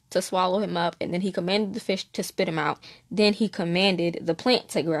fish to swallow him up, and then he commanded the fish to spit him out, then he commanded the plant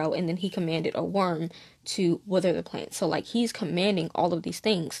to grow, and then he commanded a worm to wither the plant. So like, he's commanding all of these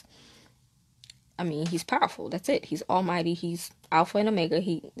things. I mean, he's powerful. That's it. He's almighty. He's Alpha and Omega.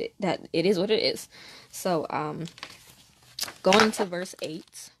 That it is what it is. So, going to verse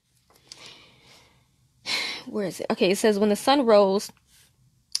 8. Where is it? Okay, it says, when the sun rose,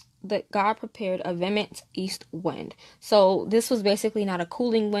 that God prepared a vehement east wind. So this was basically not a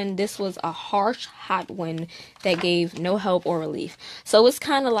cooling wind. This was a harsh, hot wind that gave no help or relief. So it's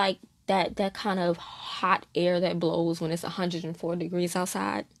kind of like that kind of hot air that blows when it's 104 degrees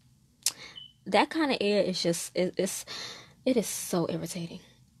outside. That kind of air is just, it is so irritating.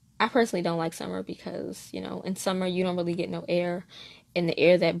 I personally don't like summer because, in summer you don't really get no air, and the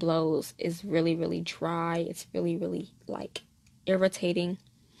air that blows is really, really dry. It's really, really like irritating.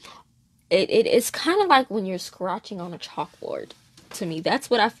 It's kind of like when you're scratching on a chalkboard. To me,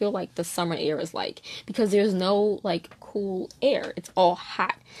 that's what I feel like the summer air is like, because there's no like cool air. It's all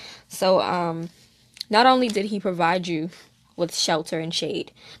hot. So not only did he provide you with shelter and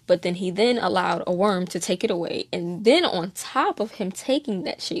shade, but then he then allowed a worm to take it away, and then on top of him taking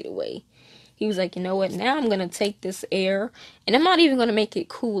that shade away, he was like, you know what, now I'm gonna take this air, and I'm not even gonna make it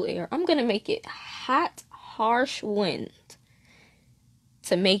cool air, I'm gonna make it hot, harsh wind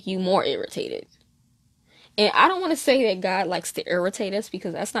to make you more irritated. And I don't want to say that God likes to irritate us,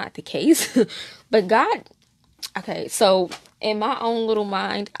 because that's not the case. But God, okay, so in my own little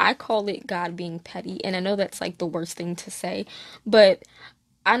mind, I call it God being petty. And I know that's like the worst thing to say, but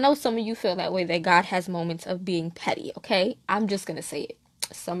I know some of you feel that way, that God has moments of being petty, okay? I'm just going to say it.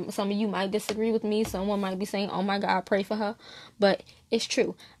 Some of you might disagree with me. Someone might be saying, "Oh my God, pray for her." But it's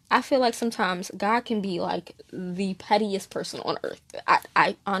true. I feel like sometimes God can be like the pettiest person on earth.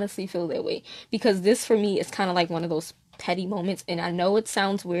 I honestly feel that way, because this for me is kind of like one of those petty moments. And I know it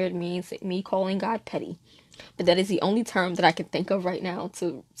sounds weird, me calling God petty, but that is the only term that I can think of right now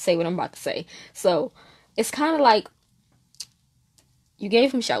to say what I'm about to say. So it's kind of like, you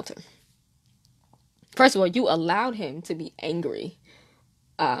gave him shelter. First of all, you allowed him to be angry.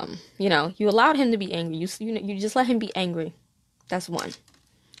 You allowed him to be angry. You just let him be angry. That's one.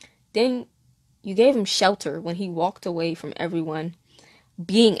 Then you gave him shelter when he walked away from everyone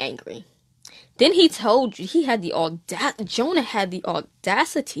being angry. Then he told you, Jonah had the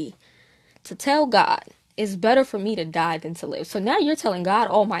audacity to tell God, "It's better for me to die than to live." So now you're telling God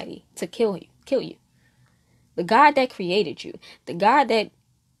Almighty to kill you. The God that created you, the God that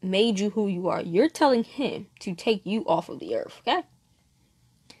made you who you are, you're telling him to take you off of the earth, okay?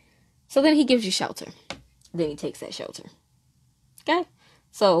 So then he gives you shelter. Then he takes that shelter. Okay?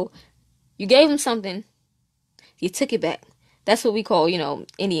 So you gave him something, you took it back. That's what we call,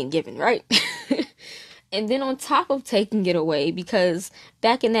 Indian giving, right? And then on top of taking it away, because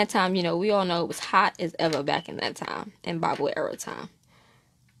back in that time, we all know it was hot as ever back in that time, in Bible era time.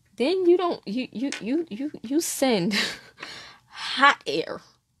 Then you send hot air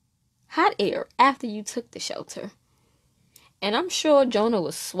after you took the shelter. And I'm sure Jonah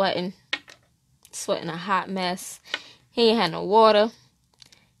was sweating a hot mess. He ain't had no water.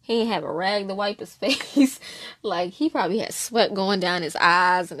 He ain't have a rag to wipe his face. Like, he probably had sweat going down his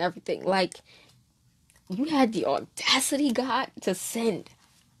eyes and everything. Like, you had the audacity, God, to send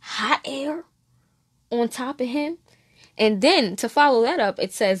hot air on top of him. And then, to follow that up,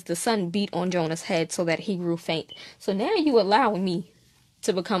 it says the sun beat on Jonah's head so that he grew faint. So now you allowing me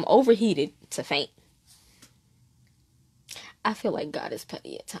to become overheated to faint. I feel like God is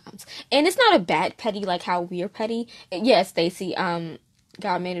petty at times. And it's not a bad petty like how we're petty. Yeah, Stacy,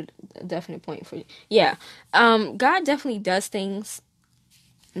 God made a definite point for you. Yeah. God definitely does things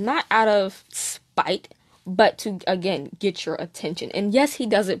not out of spite, but to, again, get your attention. And yes, he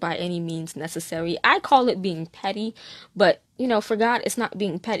does it by any means necessary. I call it being petty, but, for God, it's not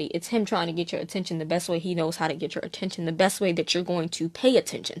being petty. It's him trying to get your attention the best way he knows how to get your attention, the best way that you're going to pay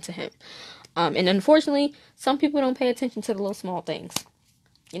attention to him. And unfortunately, some people don't pay attention to the little small things,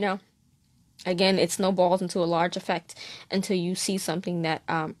 Again, it snowballs into a large effect until you see something that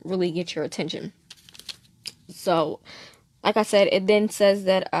really gets your attention. So, like I said, it then says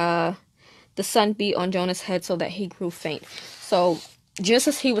that the sun beat on Jonah's head so that he grew faint. So, just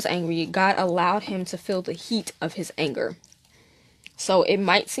as he was angry, God allowed him to feel the heat of his anger. So, it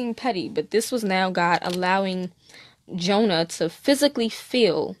might seem petty, but this was now God allowing Jonah to physically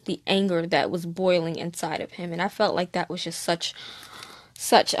feel the anger that was boiling inside of him. And I felt like that was just such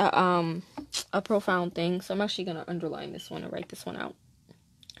a profound thing. So I'm actually going to underline this one and write this one out.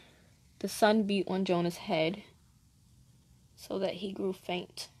 The sun beat on Jonah's head so that he grew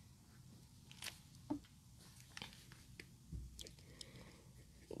faint.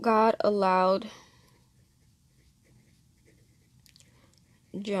 God allowed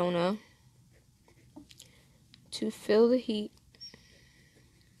Jonah to feel the heat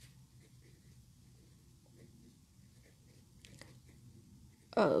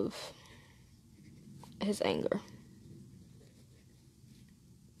of his anger.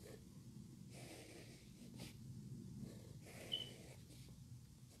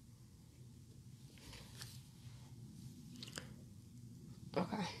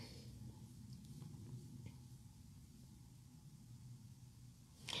 Okay.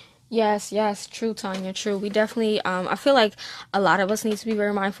 Yes, true, Tanya, true. We definitely, I feel like a lot of us need to be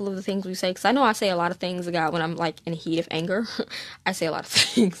very mindful of the things we say, because I know I say a lot of things to God when I'm, like, in a heat of anger. I say a lot of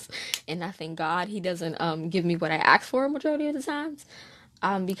things, and I think God, he doesn't, give me what I ask for majority of the times,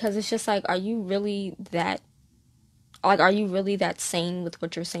 because it's just like, are you really that sane with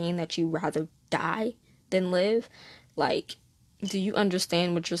what you're saying, that you rather die than live? Like, do you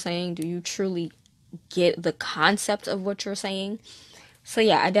understand what you're saying? Do you truly get the concept of what you're saying? So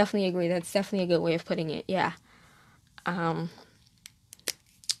yeah, I definitely agree. That's definitely a good way of putting it. Yeah. Then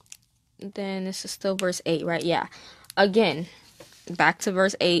this is still verse 8, right? Yeah. Again, back to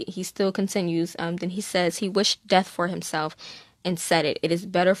verse 8, he still continues. Then he says he wished death for himself and said it is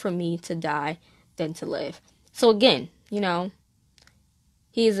better for me to die than to live. So again,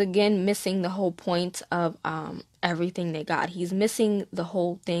 he is again missing the whole point of everything that God. He's missing the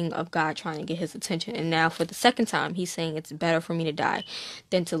whole thing of God trying to get his attention. And now for the second time, he's saying it's better for me to die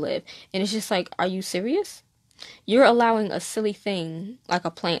than to live. And it's just like, are you serious? You're allowing a silly thing like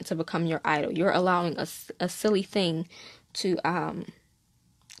a plant to become your idol. You're allowing a silly thing to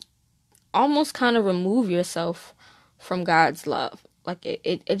almost kind of remove yourself from God's love. Like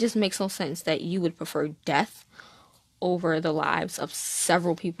it just makes no sense that you would prefer death over the lives of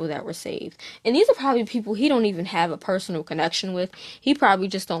several people that were saved. And these are probably people he don't even have a personal connection with. He probably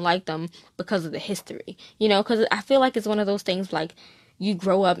just don't like them because of the history. You know, because I feel like it's one of those things like you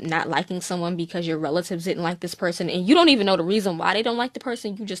grow up not liking someone because your relatives didn't like this person and you don't even know the reason why they don't like the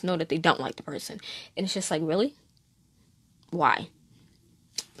person. You just know that they don't like the person. And it's just like, really? Why?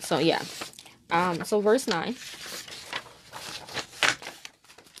 So yeah. So verse 9.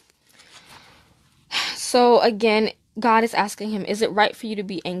 So again, God is asking him, is it right for you to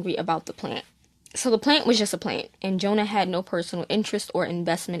be angry about the plant? So the plant was just a plant, and Jonah had no personal interest or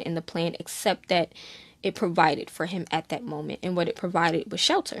investment in the plant except that it provided for him at that moment, and what it provided was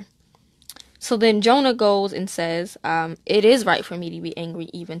shelter. So then Jonah goes and says, it is right for me to be angry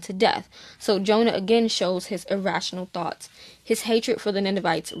even to death. So Jonah again shows his irrational thoughts. His hatred for the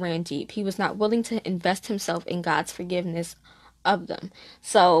Ninevites ran deep. He was not willing to invest himself in God's forgiveness of them.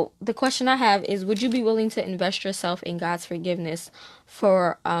 So the question I have is, would you be willing to invest yourself in God's forgiveness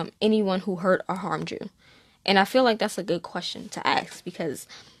for anyone who hurt or harmed you? And I feel like that's a good question to ask, because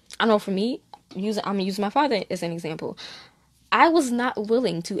I know for me, I'm going to use my father as an example. I was not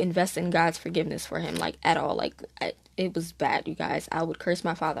willing to invest in God's forgiveness for him, like, at all. Like, it was bad, you guys. I would curse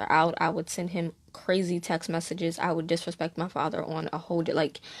my father out. I would send him crazy text messages. I would disrespect my father on a whole day.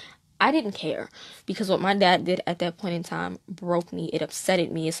 Like, I didn't care, because what my dad did at that point in time broke me. It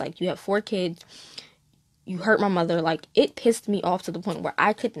upsetted me. It's like, you have 4 kids. You hurt my mother. Like, it pissed me off to the point where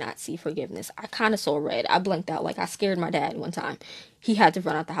I could not see forgiveness. I kind of saw red. I blinked out. Like, I scared my dad one time. He had to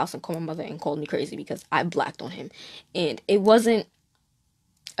run out the house and call my mother and called me crazy because I blacked on him. And it wasn't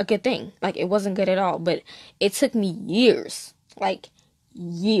a good thing. Like, it wasn't good at all. But it took me years, like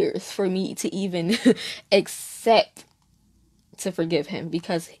years, for me to even accept to forgive him,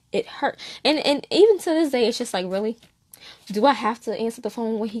 because it hurt. And even to this day, it's just like, really? Do I have to answer the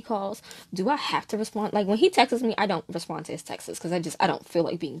phone when he calls? Do I have to respond? Like, when he texts me, I don't respond to his texts because I don't feel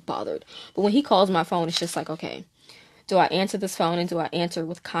like being bothered. But when he calls my phone, it's just like, okay, do I answer this phone and do I answer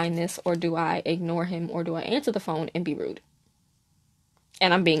with kindness, or do I ignore him, or do I answer the phone and be rude?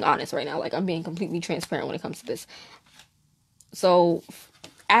 And I'm being honest right now. Like, I'm being completely transparent when it comes to this. So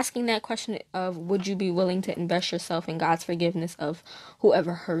asking that question of, would you be willing to invest yourself in God's forgiveness of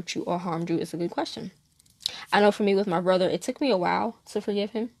whoever hurt you or harmed you, is a good question. I know for me with my brother, it took me a while to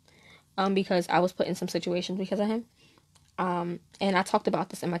forgive him, because I was put in some situations because of him. And I talked about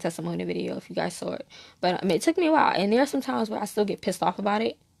this in my testimony video, if you guys saw it. But it took me a while, and there are some times where I still get pissed off about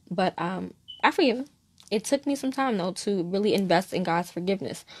it. But I forgive him. It took me some time, though, to really invest in God's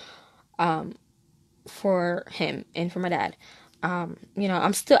forgiveness for him and for my dad. You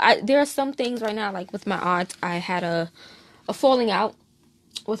know, there are some things right now, like with my aunt. I had a falling out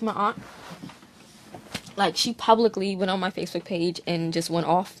with my aunt. Like, she publicly went on my Facebook page and just went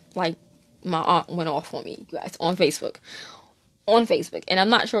off. Like, my aunt went off on me, you guys, on Facebook. And I'm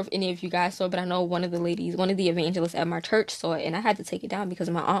not sure if any of you guys saw it, but I know one of the evangelists at my church saw it, and I had to take it down because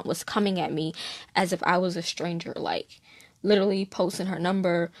my aunt was coming at me as if I was a stranger, like, literally posting her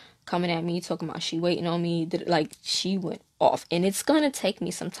number, coming at me, talking about she waiting on me. Like, she went off, and it's gonna take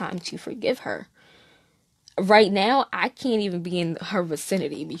me some time to forgive her. Right now, I can't even be in her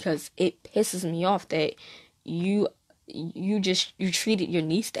vicinity because it pisses me off that you treated your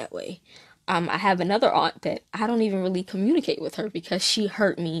niece that way. I have another aunt that I don't even really communicate with her because she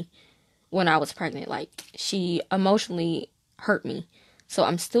hurt me when I was pregnant. Like, she emotionally hurt me. So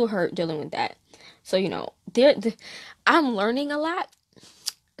I'm still hurt dealing with that. So, you know, I'm learning a lot,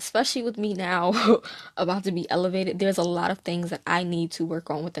 especially with me now about to be elevated. There's a lot of things that I need to work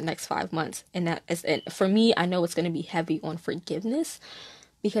on with the next 5 months. And for me, I know it's going to be heavy on forgiveness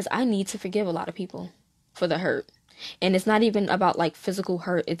because I need to forgive a lot of people for the hurt. And it's not even about like physical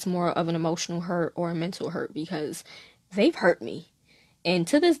hurt. It's more of an emotional hurt or a mental hurt because they've hurt me. And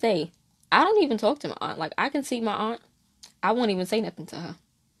to this day, I don't even talk to my aunt. Like, I can see my aunt, I won't even say nothing to her.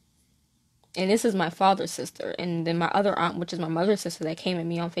 And this is my father's sister. And then my other aunt, which is my mother's sister that came at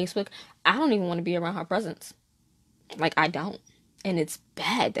me on Facebook, I don't even want to be around her presence. Like, I don't. And it's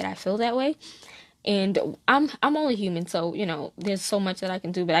bad that I feel that way. And I'm only human, so, you know, there's so much that I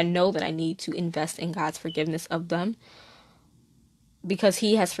can do, but I know that I need to invest in God's forgiveness of them because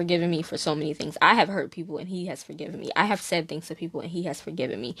he has forgiven me for so many things. I have hurt people and he has forgiven me. I have said things to people and he has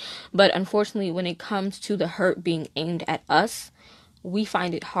forgiven me. But unfortunately, when it comes to the hurt being aimed at us, we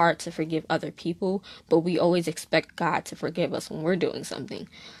find it hard to forgive other people, but we always expect God to forgive us when we're doing something.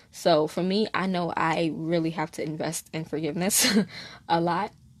 So for me, I know I really have to invest in forgiveness a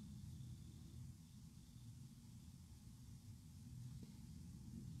lot.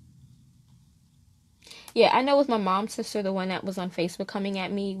 Yeah, I know with my mom's sister, the one that was on Facebook coming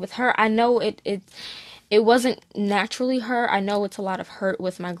at me, with her, I know it wasn't naturally her. I know it's a lot of hurt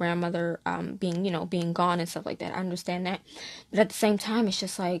with my grandmother being, being gone and stuff like that. I understand that. But at the same time, it's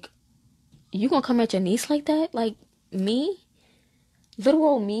just like, you gonna come at your niece like that? Like, me? Little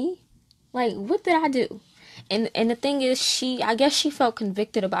old me? Like, what did I do? And the thing is, I guess she felt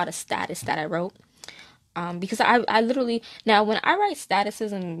convicted about a status that I wrote. Because I literally, now when I write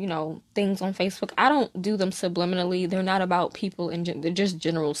statuses and, things on Facebook, I don't do them subliminally. They're not about people they're just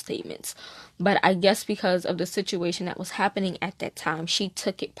general statements. But I guess because of the situation that was happening at that time, she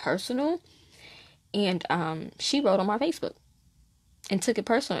took it personal, and she wrote on my Facebook and took it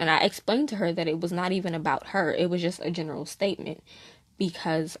personal. And I explained to her that it was not even about her. It was just a general statement,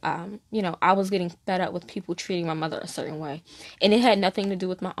 because I was getting fed up with people treating my mother a certain way. And it had nothing to do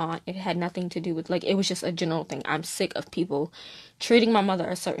with my aunt. It had nothing to do with, like, it was just a general thing. I'm sick of people treating my mother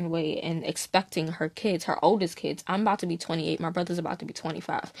a certain way and expecting her kids, her oldest kids. I'm about to be 28. My brother's about to be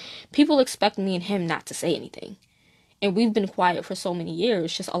 25. People expect me and him not to say anything. And we've been quiet for so many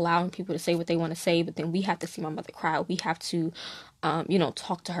years, just allowing people to say what they want to say. But then we have to see my mother cry. We have to,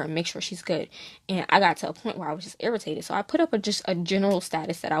 talk to her and make sure she's good. And I got to a point where I was just irritated. So I put up just a general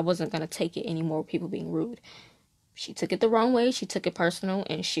status that I wasn't going to take it anymore with people being rude. She took it the wrong way. She took it personal,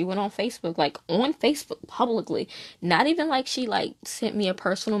 and she went on Facebook, like on Facebook publicly. Not even like she like sent me a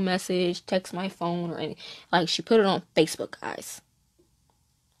personal message, text my phone or anything. Like, she put it on Facebook, guys.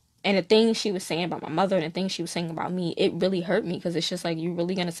 And the things she was saying about my mother and the things she was saying about me, it really hurt me, because it's just like, you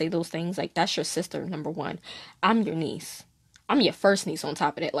really gonna say those things? Like, that's your sister, number one. I'm your niece. I'm your first niece on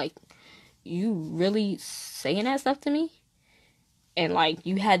top of that. Like, you really saying that stuff to me? And like,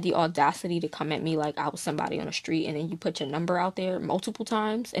 you had the audacity to come at me like I was somebody on the street, and then you put your number out there multiple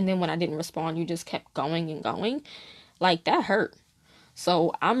times, and then when I didn't respond, you just kept going and going. Like, that hurt.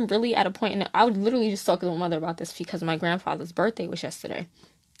 So I'm really at a point, and I would literally just talk to my mother about this because my grandfather's birthday was yesterday.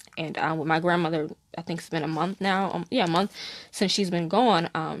 And with my grandmother, I think it's been a month now. Yeah, a month since she's been gone.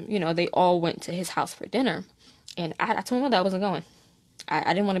 They all went to his house for dinner, and I told my mother I wasn't going.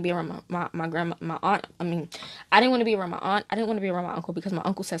 I didn't want to be around my grandma, my aunt. I mean, I didn't want to be around my aunt. I didn't want to be around my uncle, because my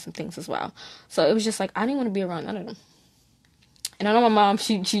uncle said some things as well. So it was just like, I didn't want to be around none of them. And I know my mom,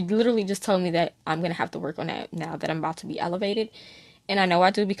 she literally just told me that I'm gonna have to work on that now that I'm about to be elevated. And I know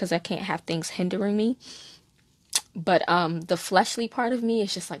I do, because I can't have things hindering me. But the fleshly part of me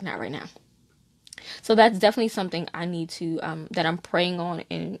is just like, not right now. So that's definitely something I need to, that I'm praying on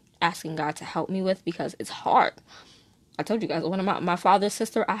and asking God to help me with, because it's hard. I told you guys, one of my father's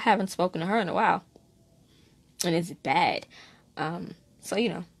sister, I haven't spoken to her in a while. And it's bad. So,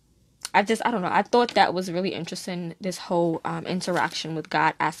 I don't know. I thought that was really interesting, this whole interaction with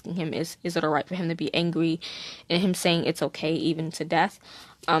God, asking him, is it all right for him to be angry, and him saying it's okay even to death.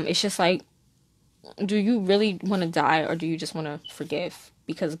 It's just like, do you really want to die, or do you just want to forgive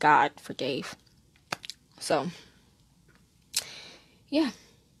because God forgave? So, yeah.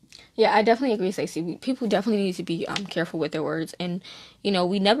 Yeah, I definitely agree, Stacey. People definitely need to be careful with their words. And,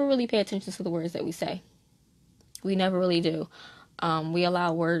 we never really pay attention to the words that we say. We never really do. We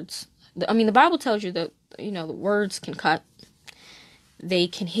allow words. The Bible tells you that, the words can cut. They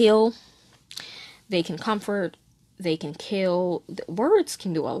can heal. They can comfort. They can kill. Words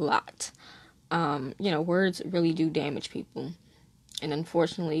can do a lot. Words really do damage people. And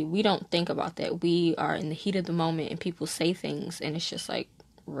unfortunately, we don't think about that. We are in the heat of the moment, and people say things, and it's just like,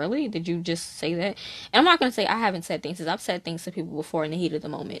 really? Did you just say that? And I'm not going to say I haven't said things, because I've said things to people before in the heat of the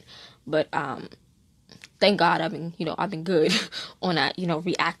moment. But thank God I've been good on that,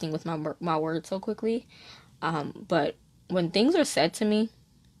 reacting with my words so quickly. But when things are said to me,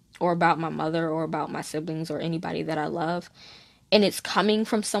 or about my mother, or about my siblings, or anybody that I love, and it's coming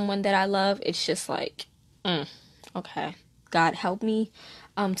from someone that I love, it's just like, okay, God help me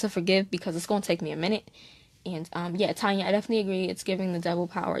to forgive, because it's going to take me a minute. And yeah, Tanya, I definitely agree. It's giving the devil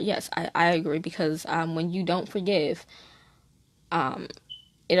power. Yes, I agree, because when you don't forgive,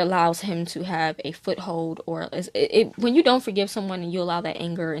 it allows him to have a foothold, or when you don't forgive someone and you allow that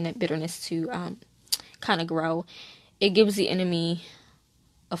anger and that bitterness to kind of grow, it gives the enemy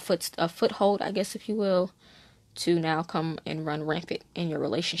a foothold, I guess, if you will, to now come and run rampant in your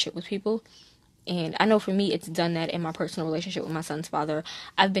relationship with people. And I know for me, it's done that in my personal relationship with my son's father.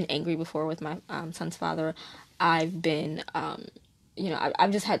 I've been angry before with my son's father. I've been,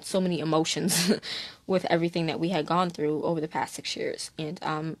 I've just had so many emotions with everything that we had gone through over the past 6 years.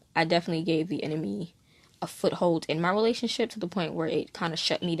 And I definitely gave the enemy a foothold in my relationship to the point where it kind of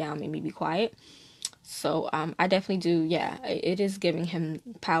shut me down, made me be quiet. So I definitely do, yeah, it is giving him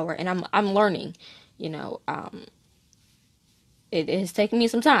power. And I'm learning, you know, it has taken me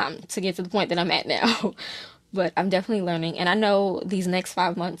some time to get to the point that I'm at now. But I'm definitely learning. And I know these next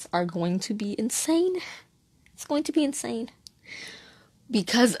 5 months are going to be insane. It's going to be insane.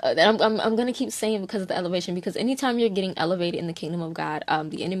 Because I'm going to keep saying because of the elevation. Because anytime you're getting elevated in the kingdom of God,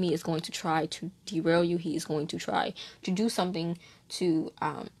 the enemy is going to try to derail you. He is going to try to do something to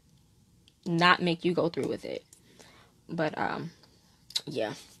not make you go through with it. But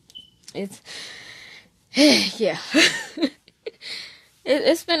yeah, it's yeah.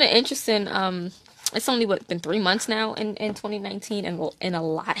 It's been an interesting it's only been 3 months now in 2019, and a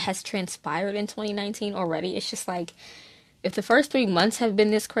lot has transpired in 2019 already. It's just like, if the first 3 months have been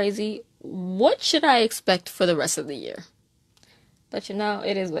this crazy, what should I expect for the rest of the year? But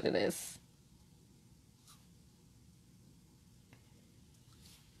it is what it is.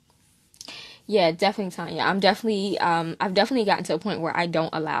 Yeah, definitely, Tanya. I've definitely gotten to a point where I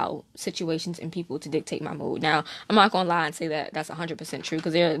don't allow situations and people to dictate my mood. Now, I'm not gonna lie and say that that's 100% true,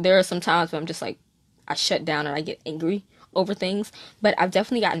 because there are some times where I'm just like, I shut down and I get angry over things. But I've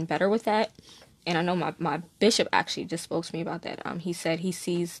definitely gotten better with that. And I know my bishop actually just spoke to me about that. He said he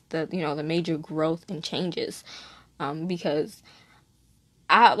sees the major growth and changes, because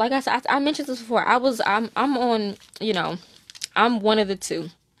like I said, I mentioned this before. I'm on, I'm one of the two.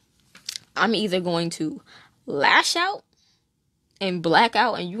 I'm either going to lash out and black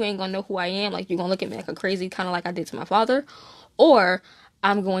out, and you ain't gonna know who I am. Like, you're gonna look at me like a crazy, kind of like I did to my father. Or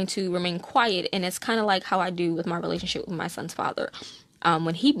I'm going to remain quiet, and it's kind of like how I do with my relationship with my son's father.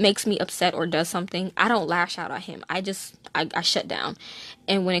 When he makes me upset or does something, I don't lash out at him. I shut down.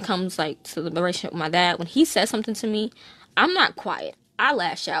 And when it comes like to the relationship with my dad, when he says something to me, I'm not quiet. I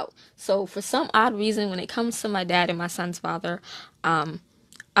lash out. So for some odd reason, when it comes to my dad and my son's father,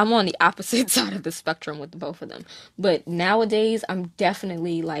 I'm on the opposite side of the spectrum with both of them. But nowadays, I'm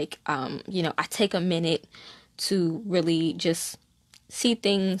definitely like, I take a minute to really just see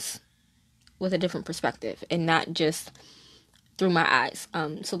things with a different perspective and not just through my eyes,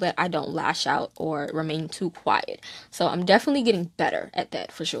 so that I don't lash out or remain too quiet. So I'm definitely getting better at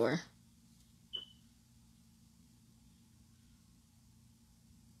that for sure.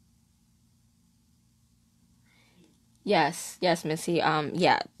 Yes, Missy.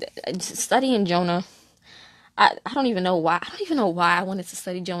 Yeah, studying Jonah. I don't even know why. I don't even know why I wanted to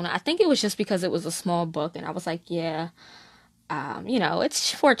study Jonah. I think it was just because it was a small book, and I was like, yeah,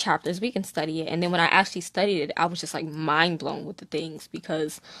 it's 4 chapters. We can study it. And then when I actually studied it, I was just like mind blown with the things,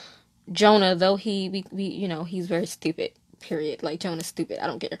 because Jonah, though he's very stupid. Period. Like, Jonah's stupid. I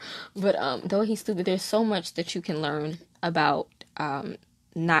don't care. But though he's stupid, there's so much that you can learn about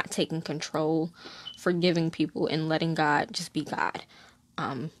not taking control, forgiving people, and letting God just be God.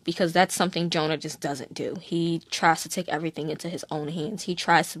 Because that's something Jonah just doesn't do. He tries to take everything into his own hands. He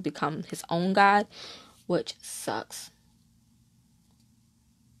tries to become his own God, which sucks.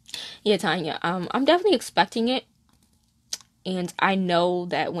 Yeah, Tanya. I'm definitely expecting it, and I know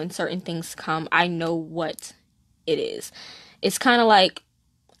that when certain things come, I know what it is. It's kind of like,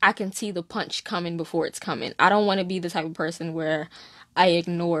 I can see the punch coming before it's coming. I don't want to be the type of person where I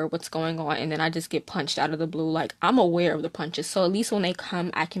ignore what's going on and then I just get punched out of the blue. Like, I'm aware of the punches, so at least when they come,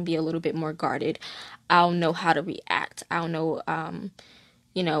 I can be a little bit more guarded. I'll know how to react. I'll know,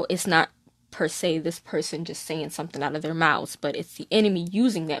 it's not per se this person just saying something out of their mouths, but it's the enemy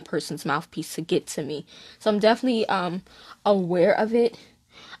using that person's mouthpiece to get to me. So I'm definitely aware of it.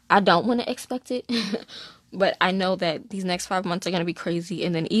 I don't want to expect it, but I know that these next 5 months are going to be crazy.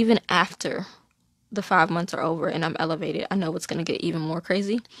 And then even after the 5 months are over and I'm elevated, I know it's going to get even more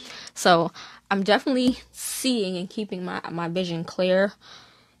crazy. So I'm definitely seeing and keeping my vision clear.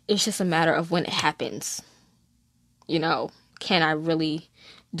 It's just a matter of when it happens. Can I really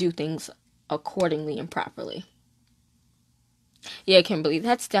do things accordingly and properly? Yeah, Kimberly,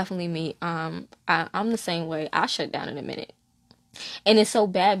 that's definitely me. I'm the same way. I shut down in a minute. And it's so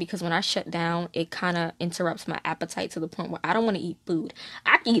bad because when I shut down, it kind of interrupts my appetite to the point where I don't want to eat food.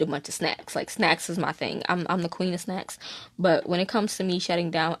 I can eat a bunch of snacks. Like, snacks is my thing. I'm the queen of snacks. But when it comes to me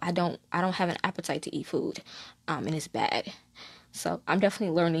shutting down, I don't have an appetite to eat food. And it's bad. So I'm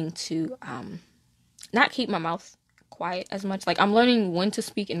definitely learning to not keep my mouth quiet as much. Like, I'm learning when to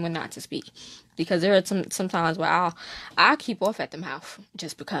speak and when not to speak, because there are some times where I'll keep off at the mouth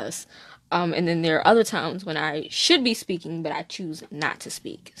just because. And then there are other times when I should be speaking, but I choose not to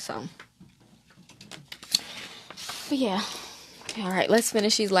speak. So, but yeah. All right, let's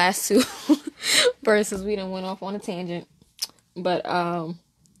finish these last two verses. We done went off on a tangent. But,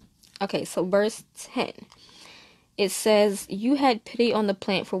 okay, so verse 10. It says, "You had pity on the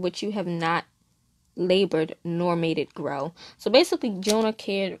plant for which you have not labored nor made it grow." So basically, Jonah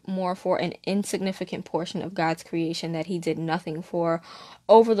cared more for an insignificant portion of God's creation that he did nothing for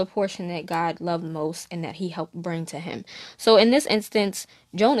over the portion that God loved most and that he helped bring to him. So in this instance,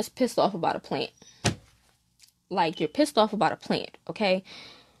 Jonah's pissed off about a plant. Like, you're pissed off about a plant, okay?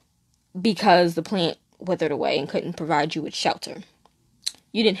 Because the plant withered away and couldn't provide you with shelter.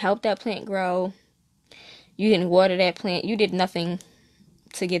 You didn't help that plant grow. You didn't water that plant. You did nothing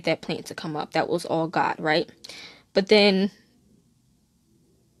to get that plant to come up. That was all God, right? But then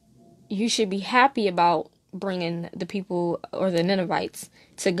you should be happy about bringing the people or the Ninevites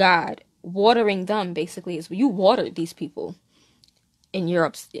to God. Watering them, basically, is you watered these people, and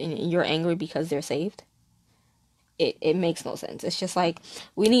you're angry because they're saved. It makes no sense. It's just like,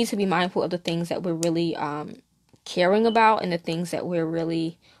 we need to be mindful of the things that we're really caring about and the things that we're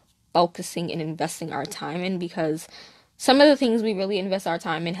really focusing and investing our time in, because some of the things we really invest our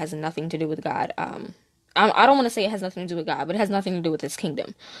time in has nothing to do with God. I don't want to say it has nothing to do with God, but it has nothing to do with his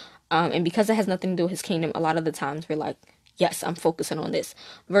kingdom. And because it has nothing to do with his kingdom, a lot of the times we're like, yes, I'm focusing on this,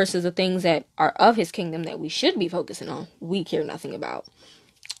 versus the things that are of his kingdom that we should be focusing on, we care nothing about.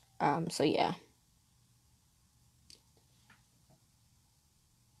 So yeah.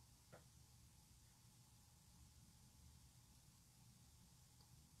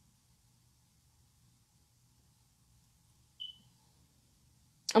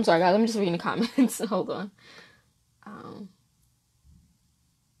 I'm sorry, guys. I'm just reading the comments. Hold on. Um,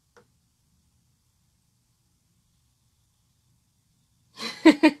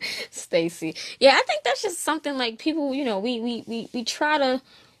 Stacy. Yeah, I think that's just something like people, we try to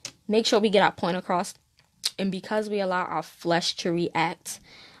make sure we get our point across. And because we allow our flesh to react,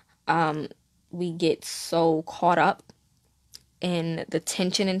 we get so caught up in the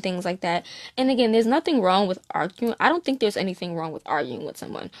tension and things like that. And again, there's nothing wrong with arguing. I don't think there's anything wrong with arguing with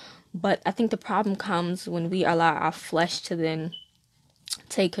someone. But I think the problem comes when we allow our flesh to then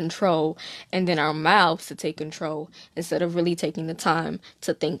take control, and then our mouths to take control, instead of really taking the time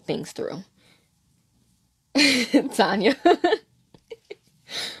to think things through. Tanya.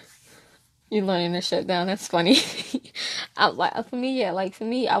 You're learning to shut down. That's funny. For me,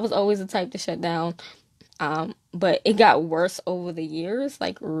 I was always the type to shut down. But it got worse over the years,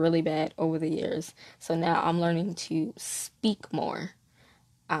 like really bad over the years. So now I'm learning to speak more.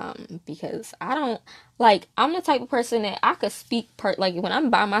 Because I don't, like, I'm the type of person that I could speak like, when I'm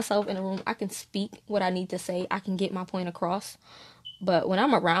by myself in a room, I can speak what I need to say. I can get my point across. But when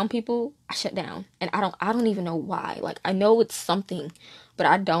I'm around people, I shut down. And I don't even know why. Like, I know it's something, but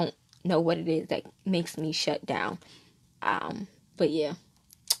I don't know what it is that makes me shut down. But yeah.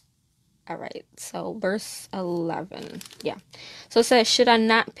 All right. So verse 11. Yeah. So it says, should I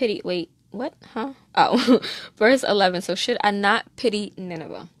not pity, wait, what? Huh? Oh, verse 11. So should I not pity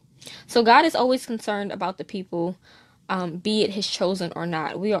Nineveh? So God is always concerned about the people, be it his chosen or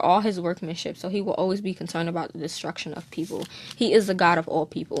not. We are all his workmanship, so he will always be concerned about the destruction of people. He is the God of all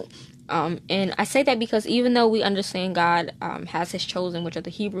people. And I say that because even though we understand God has his chosen, which are the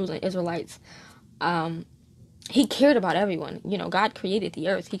Hebrews and Israelites, he cared about everyone. God created the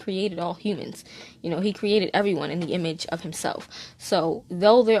earth. He created all humans. He created everyone in the image of himself. So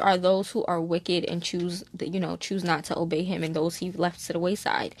though there are those who are wicked and choose not to obey him, and those he left to the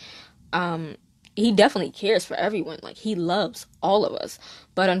wayside, he definitely cares for everyone. Like, he loves all of us.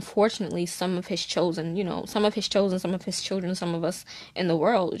 But unfortunately, some of his chosen, some of his children, some of us in the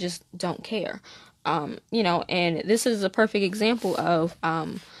world just don't care. And this is a perfect example of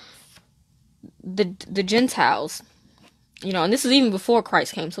the Gentiles, and this is even before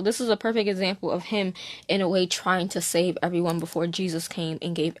Christ came. So this is a perfect example of him, in a way, trying to save everyone before Jesus came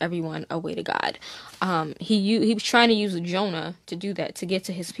and gave everyone a way to God. He was trying to use Jonah to do that, to get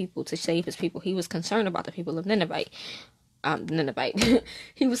to his people, to save his people. He was concerned about the people of Nineveh.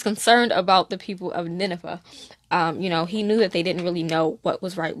 He was concerned about the people of Nineveh. He knew that they didn't really know what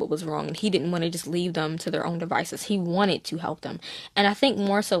was right, what was wrong, and he didn't want to just leave them to their own devices. He wanted to help them. And I think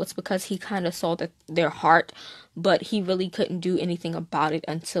more so it's because he kind of saw their heart, but he really couldn't do anything about it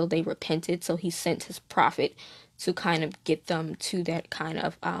until they repented. So he sent his prophet to kind of get them to that kind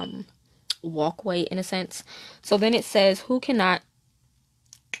of walkway, in a sense. So then it says, who cannot,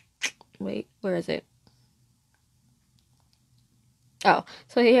 wait, where is it? Oh,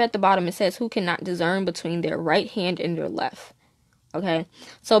 so here at the bottom it says, who cannot discern between their right hand and their left. Okay,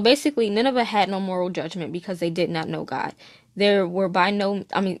 so basically Nineveh had no moral judgment because they did not know God. They were by no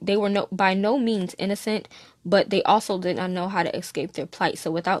means innocent, but they also did not know how to escape their plight. So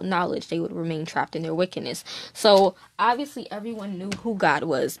without knowledge, they would remain trapped in their wickedness. So obviously everyone knew who God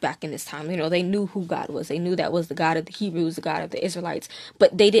was back in this time. You know, they knew who God was. They knew that was the God of the Hebrews, the God of the Israelites,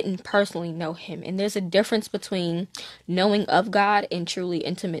 but they didn't personally know him. And there's a difference between knowing of God and truly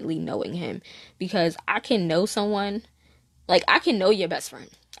intimately knowing him. Because I can know someone, like, I can know your best friend.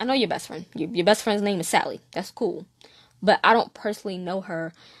 I know your best friend. Your best friend's name is Sally. That's cool. But I don't personally know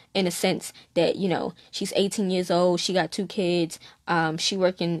her in a sense that, you know, she's 18 years old. She got 2 kids. She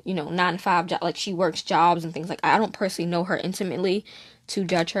working, 9 to 5 job. Like, she works jobs and things like that. I don't personally know her intimately to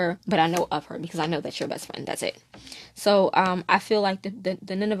judge her, but I know of her because I know that's your best friend. That's it. So I feel like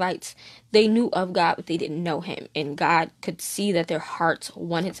the Ninevites, they knew of God, but they didn't know him. And God could see that their hearts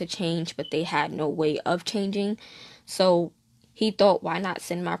wanted to change, but they had no way of changing. So he thought, why not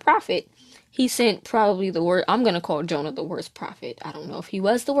send my prophet? He sent probably the worst. I'm going to call Jonah the worst prophet. I don't know if he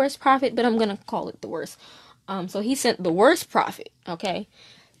was the worst prophet, but I'm going to call it the worst. So he sent the worst prophet, okay,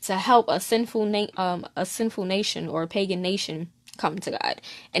 to help a sinful nation or a pagan nation come to God.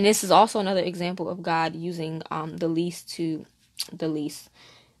 And this is also another example of God using the least.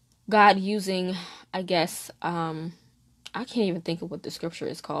 God using, I guess, I can't even think of what the scripture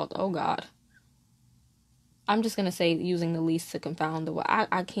is called. Oh God. I'm just going to say using the least to confound the wise.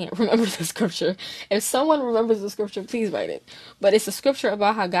 I can't remember the scripture. If someone remembers the scripture, please write it. But it's a scripture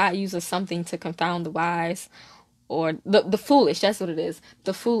about how God uses something to confound the wise, or the foolish. That's what it is.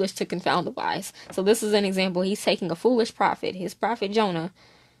 The foolish to confound the wise. So this is an example. He's taking a foolish prophet, his prophet Jonah,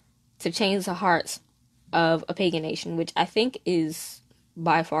 to change the hearts of a pagan nation, which I think is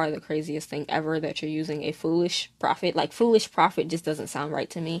by far the craziest thing ever, that you're using a foolish prophet. Like, foolish prophet just doesn't sound right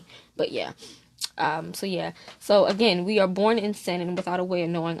to me. But yeah. So again, we are born in sin, and without a way of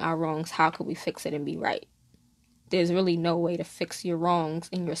knowing our wrongs, how could we fix it and be right? There's really no way to fix your wrongs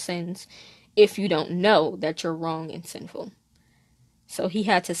and your sins if you don't know that you're wrong and sinful. So he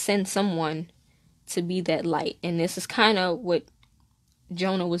had to send someone to be that light. And this is kind of what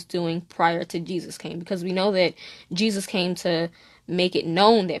Jonah was doing prior to Jesus came, because we know that Jesus came to make it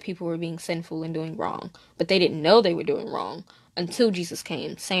known that people were being sinful and doing wrong, but they didn't know they were doing wrong until Jesus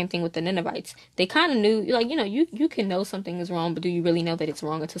came. Same thing with the Ninevites. They kind of knew, like, you can know something is wrong, but do you really know that it's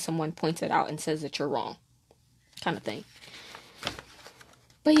wrong until someone points it out and says that you're wrong, kind of thing.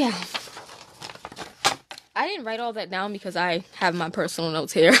 But yeah, I didn't write all that down because I have my personal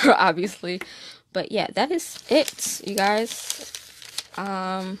notes here, obviously. But yeah, that is it, you guys.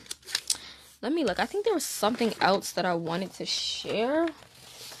 Let me look. I think there was something else that I wanted to share.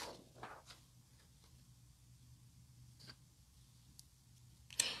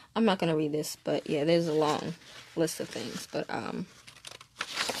 I'm not gonna read this, but yeah, there's a long list of things. But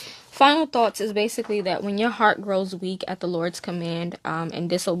final thoughts is basically that when your heart grows weak at the Lord's command, and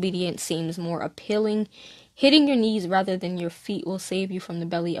disobedience seems more appealing, hitting your knees rather than your feet will save you from the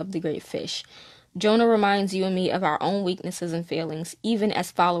belly of the great fish. Jonah reminds you and me of our own weaknesses and failings, even as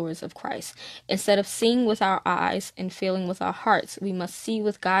followers of Christ. Instead of seeing with our eyes and feeling with our hearts, we must see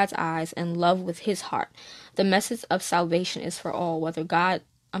with God's eyes and love with his heart. The message of salvation is for all, whether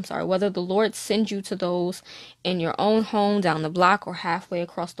the Lord sends you to those in your own home, down the block, or halfway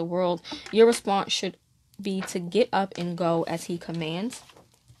across the world. Your response should be to get up and go as he commands.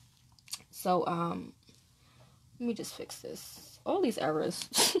 So, let me just fix this. All these errors.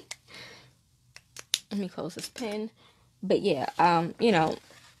 Let me close this pen. But yeah,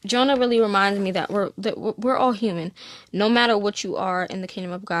 Jonah really reminds me that we're all human. No matter what you are in the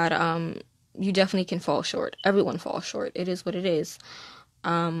kingdom of God, you definitely can fall short. Everyone falls short. It is what it is.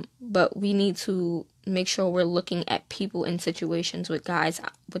 But we need to make sure we're looking at people in situations with God's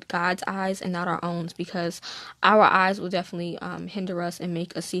eyes and not our own, because our eyes will definitely hinder us and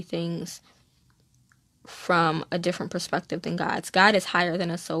make us see things from a different perspective than God's. God is higher than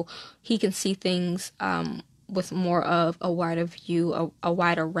us, so he can see things with more of a wider view, a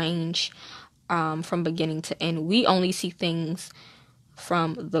wider range, from beginning to end. We only see things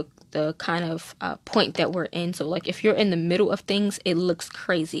from the kind of point that we're in. So like, if you're in the middle of things, it looks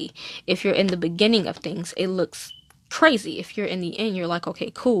crazy. If you're in the beginning of things, it looks crazy. If you're in the end, you're like, okay,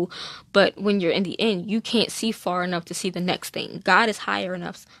 cool. But when you're in the end, you can't see far enough to see the next thing. God is higher.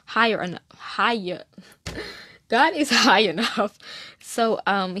 God is high enough. So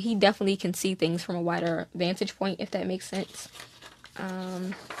he definitely can see things from a wider vantage point, if that makes sense.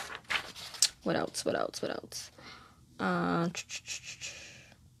 What else?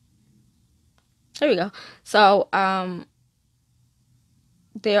 There we go. So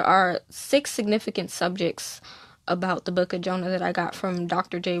there are 6 significant subjects about the book of Jonah that I got from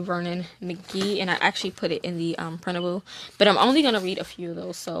Dr. J. Vernon McGee, and I actually put it in the printable, but I'm only going to read a few of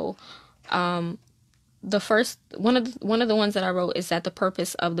those. So the first one of the ones that I wrote is that the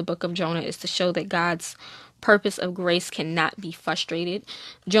purpose of the book of Jonah is to show that God's purpose of grace cannot be frustrated.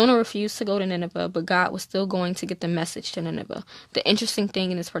 Jonah refused to go to Nineveh, but God was still going to get the message to Nineveh. The interesting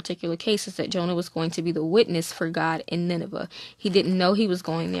thing in this particular case is that Jonah was going to be the witness for God in Nineveh. He didn't know he was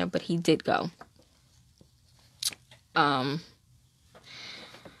going there, but he did go.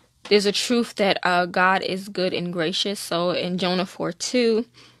 There's a truth that God is good and gracious. So in Jonah 4:2,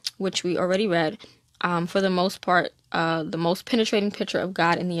 which we already read, for the most part, the most penetrating picture of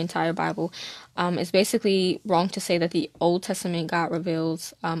God in the entire Bible. It's basically wrong to say that the Old Testament God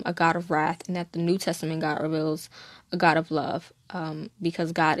reveals a God of wrath, and that the New Testament God reveals a God of love,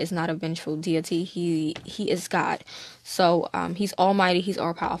 because God is not a vengeful deity. He is God. So he's almighty, he's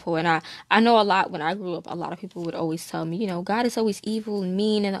all powerful. And I know a lot, when I grew up, a lot of people would always tell me, God is always evil and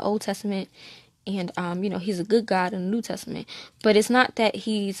mean in the Old Testament. And, he's a good God in the New Testament. But it's not that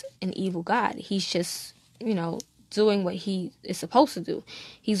he's an evil God. He's just, doing what he is supposed to do.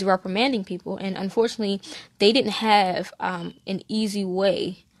 He's reprimanding people. And unfortunately, they didn't have an easy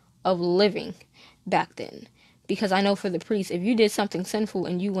way of living back then. Because I know for the priests, if you did something sinful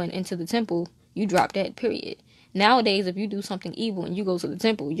and you went into the temple, you dropped dead, period. Nowadays, if you do something evil and you go to the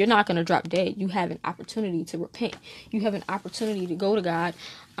temple, you're not going to drop dead. You have an opportunity to repent. You have an opportunity to go to God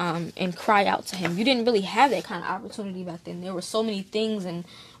and cry out to him. You didn't really have that kind of opportunity back then. There were so many things and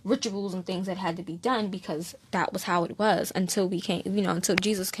rituals and things that had to be done because that was how it was until until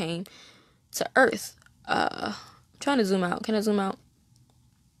Jesus came to earth. I'm trying to zoom out. Can I zoom out?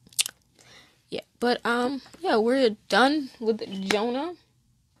 Yeah, but yeah, we're done with Jonah.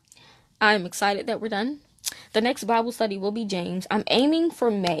 I'm excited that we're done. The next Bible study will be James. I'm aiming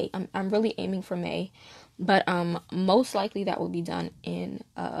for May. I'm really aiming for May, but most likely that will be done in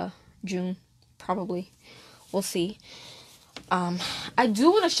June, probably. We'll see. I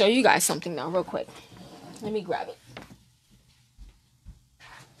do want to show you guys something though, real quick. Let me grab it.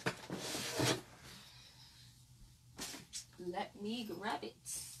 Let me grab it.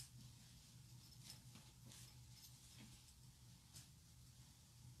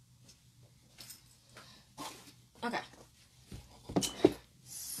 Okay.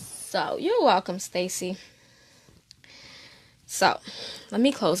 So, you're welcome, Stacy. So, let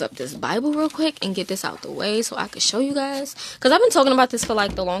me close up this Bible real quick and get this out the way so I can show you guys. Because I've been talking about this for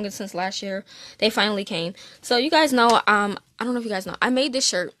like the longest since last year. They finally came. So, you guys know, I don't know if you guys know, I made this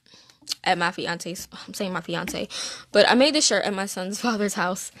shirt at my fiance's, I'm saying my fiance, but I made this shirt at my son's father's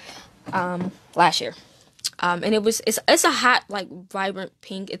house last year. And it's a hot, like, vibrant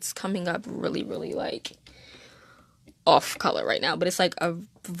pink. It's coming up really, really, like, off color right now, but it's like a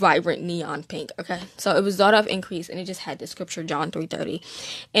vibrant neon pink. Okay, so it was daughter of increase, and it just had the scripture John 3:30,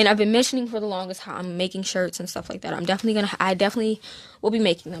 and I've been mentioning for the longest how I'm making shirts and stuff like that. I definitely will be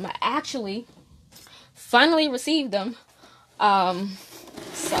making them. I actually finally received them.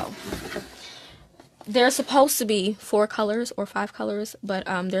 So there's supposed to be 4 colors or 5 colors, but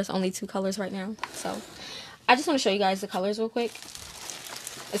there's only 2 colors right now. So I just want to show you guys the colors real quick.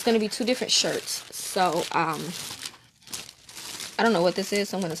 It's going to be 2 different shirts. So I don't know what this is,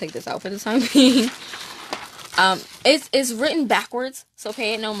 so I'm going to take this out for the time being. It's written backwards, so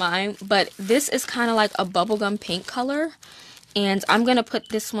pay it no mind. But this is kind of like a bubblegum pink color. And I'm going to put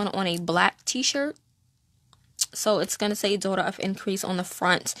this one on a black t-shirt. So it's going to say daughter of increase on the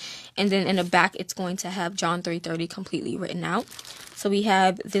front. And then in the back, it's going to have John 3:30 completely written out. So we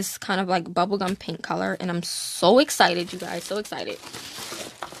have this kind of like bubblegum pink color. And I'm so excited, you guys. So excited.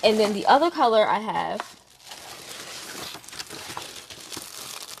 And then the other color I have,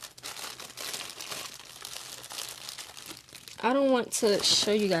 I don't want to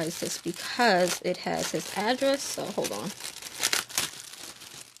show you guys this because it has his address, so hold on.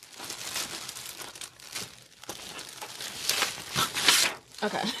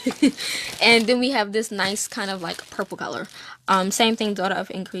 Okay. And then we have this nice kind of like purple color. Same thing, daughter of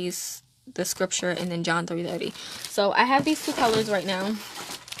increase, the scripture, and then John 3:30. So I have these 2 colors right now.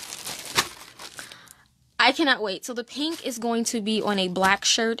 I cannot wait. So the pink is going to be on a black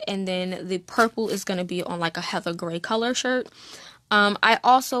shirt, and then the purple is going to be on like a heather gray color shirt. I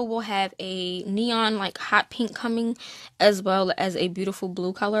also will have a neon like hot pink coming, as well as a beautiful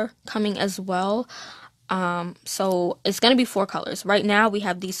blue color coming as well. So it's going to be 4 colors. Right now we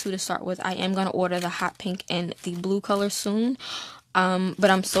have these 2 to start with. I am going to order the hot pink and the blue color soon.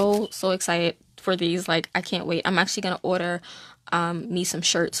 But I'm so excited for these. Like, I can't wait. I'm actually going to order me some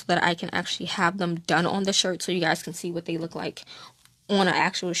shirts so that I can actually have them done on the shirt so you guys can see what they look like on an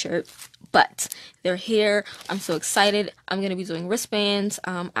actual shirt, but they're here. I'm so excited. I'm going to be doing wristbands.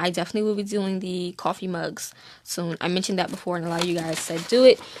 I definitely will be doing the coffee mugs soon. I mentioned that before and a lot of you guys said do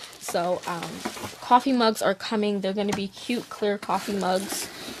it. So coffee mugs are coming. They're going to be cute, clear coffee mugs.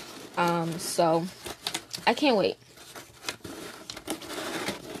 So I can't wait.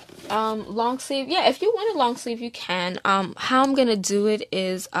 Long sleeve, yeah, if you want a long sleeve you can. How I'm gonna do it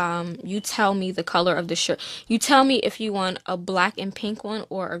is you tell me the color of the shirt. You tell me if you want a black and pink one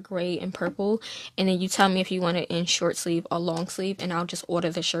or a gray and purple, and then you tell me if you want it in short sleeve or long sleeve, and I'll just order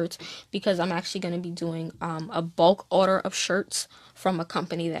the shirts, because I'm actually gonna be doing a bulk order of shirts from a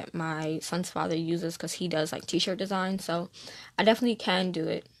company that my son's father uses, because he does like t-shirt design. So I definitely can do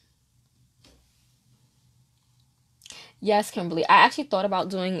it. Yes, Kimberly. I actually thought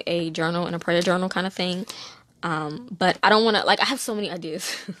about doing a journal and a prayer journal kind of thing. But I don't want to, like, I have so many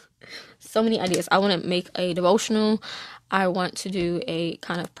ideas. So many ideas. I want to make a devotional. I want to do a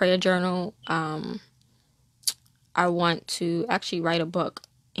kind of prayer journal. I want to actually write a book.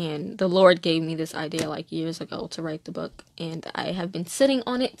 And the Lord gave me this idea like years ago to write the book. And I have been sitting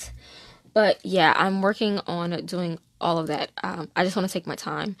on it. But yeah, I'm working on doing all of that. I just want to take my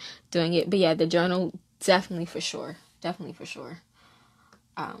time doing it. But yeah, the journal, definitely for sure. Definitely for sure.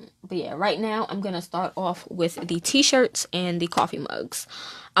 But yeah, right now I'm gonna start off with the t-shirts and the coffee mugs.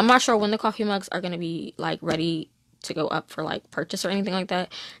 I'm not sure when the coffee mugs are gonna be like ready to go up for like purchase or anything like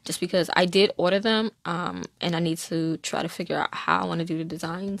that, just because I did order them, and I need to try to figure out how I want to do the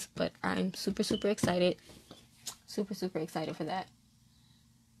designs. But I'm super excited, super excited for that.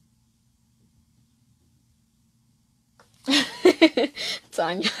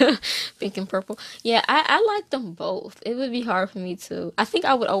 Tanya, pink and purple. Yeah, I like them both. It would be hard for me to. I think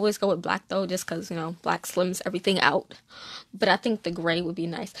I would always go with black though, just because, black slims everything out. But I think the gray would be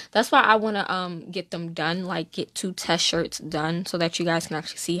nice. That's why I want to get them done, like get 2 test shirts done, so that you guys can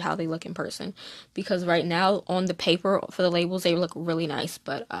actually see how they look in person. Because right now on the paper for the labels they look really nice,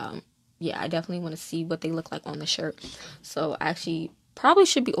 but yeah, I definitely want to see what they look like on the shirt. So I actually probably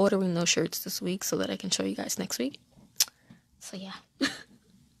should be ordering those shirts this week so that I can show you guys next week. So yeah.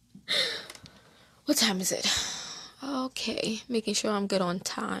 What time is it? Okay, making sure I'm good on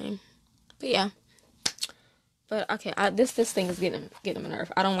time. But yeah. But okay, this thing is getting on my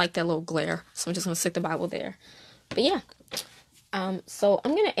nerve. I don't like that little glare, so I'm just gonna stick the Bible there. But yeah. So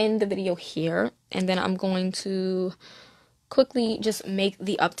I'm gonna end the video here, and then I'm going to quickly just make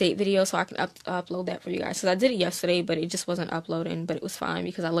the update video so I can upload that for you guys. Because I did it yesterday, but it just wasn't uploading. But it was fine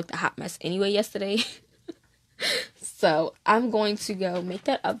because I looked a hot mess anyway yesterday. So I'm going to go make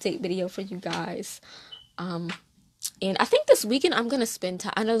that update video for you guys. And I think this weekend I'm going to spend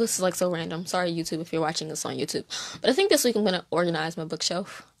time. I know this is like so random. Sorry, YouTube, if you're watching this on YouTube. But I think this week I'm going to organize my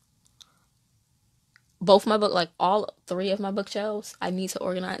bookshelf. Both my book, like all 3 of my bookshelves, I need to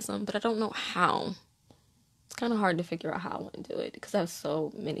organize them. But I don't know how. It's kind of hard to figure out how I want to do it because I have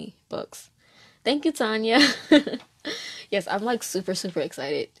so many books. Thank you, Tanya. Yes, I'm like super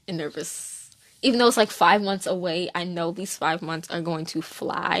excited and nervous. Even though it's like 5 months away, I know these 5 months are going to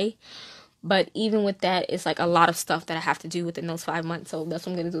fly. But even with that, it's like a lot of stuff that I have to do within those 5 months. So that's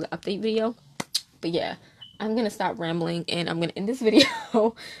what I'm going to do, the update video. But yeah, I'm going to stop rambling and I'm going to end this video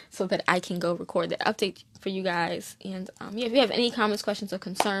so that I can go record the update for you guys. And yeah, if you have any comments, questions, or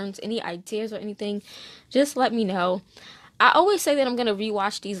concerns, any ideas or anything, just let me know. I always say that I'm going to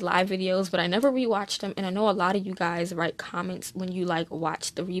rewatch these live videos, but I never rewatch them. And I know a lot of you guys write comments when you like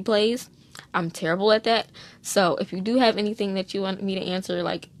watch the replays. I'm terrible at that. So if you do have anything that you want me to answer,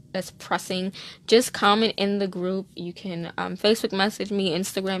 like that's pressing, just comment in the group. You can Facebook message me,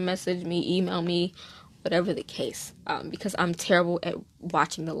 Instagram message me, email me, whatever the case, because I'm terrible at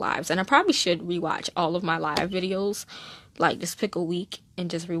watching the lives. And I probably should rewatch all of my live videos, like just pick a week and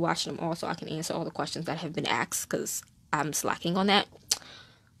just rewatch them all so I can answer all the questions that have been asked, because I'm slacking on that.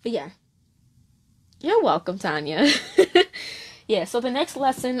 But yeah, you're welcome, Tanya. Yeah, so the next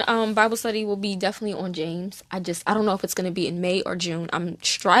lesson, Bible study, will be definitely on James. I don't know if it's going to be in May or June. I'm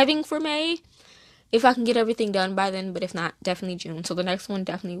striving for May, if I can get everything done by then, but if not, definitely June. So the next one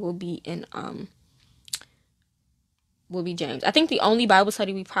definitely will be in, will be James. I think the only Bible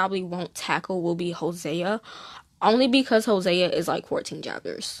study we probably won't tackle will be Hosea, only because Hosea is like 14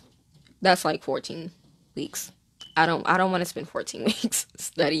 chapters. That's like 14 weeks. I don't want to spend 14 weeks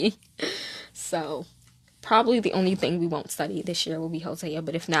studying. So probably the only thing we won't study this year will be Hosea,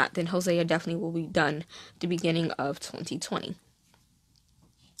 but if not, then Hosea definitely will be done the beginning of 2020.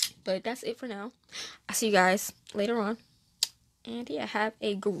 But that's it for now. I'll see you guys later on. And yeah, have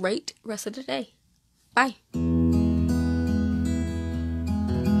a great rest of the day. Bye.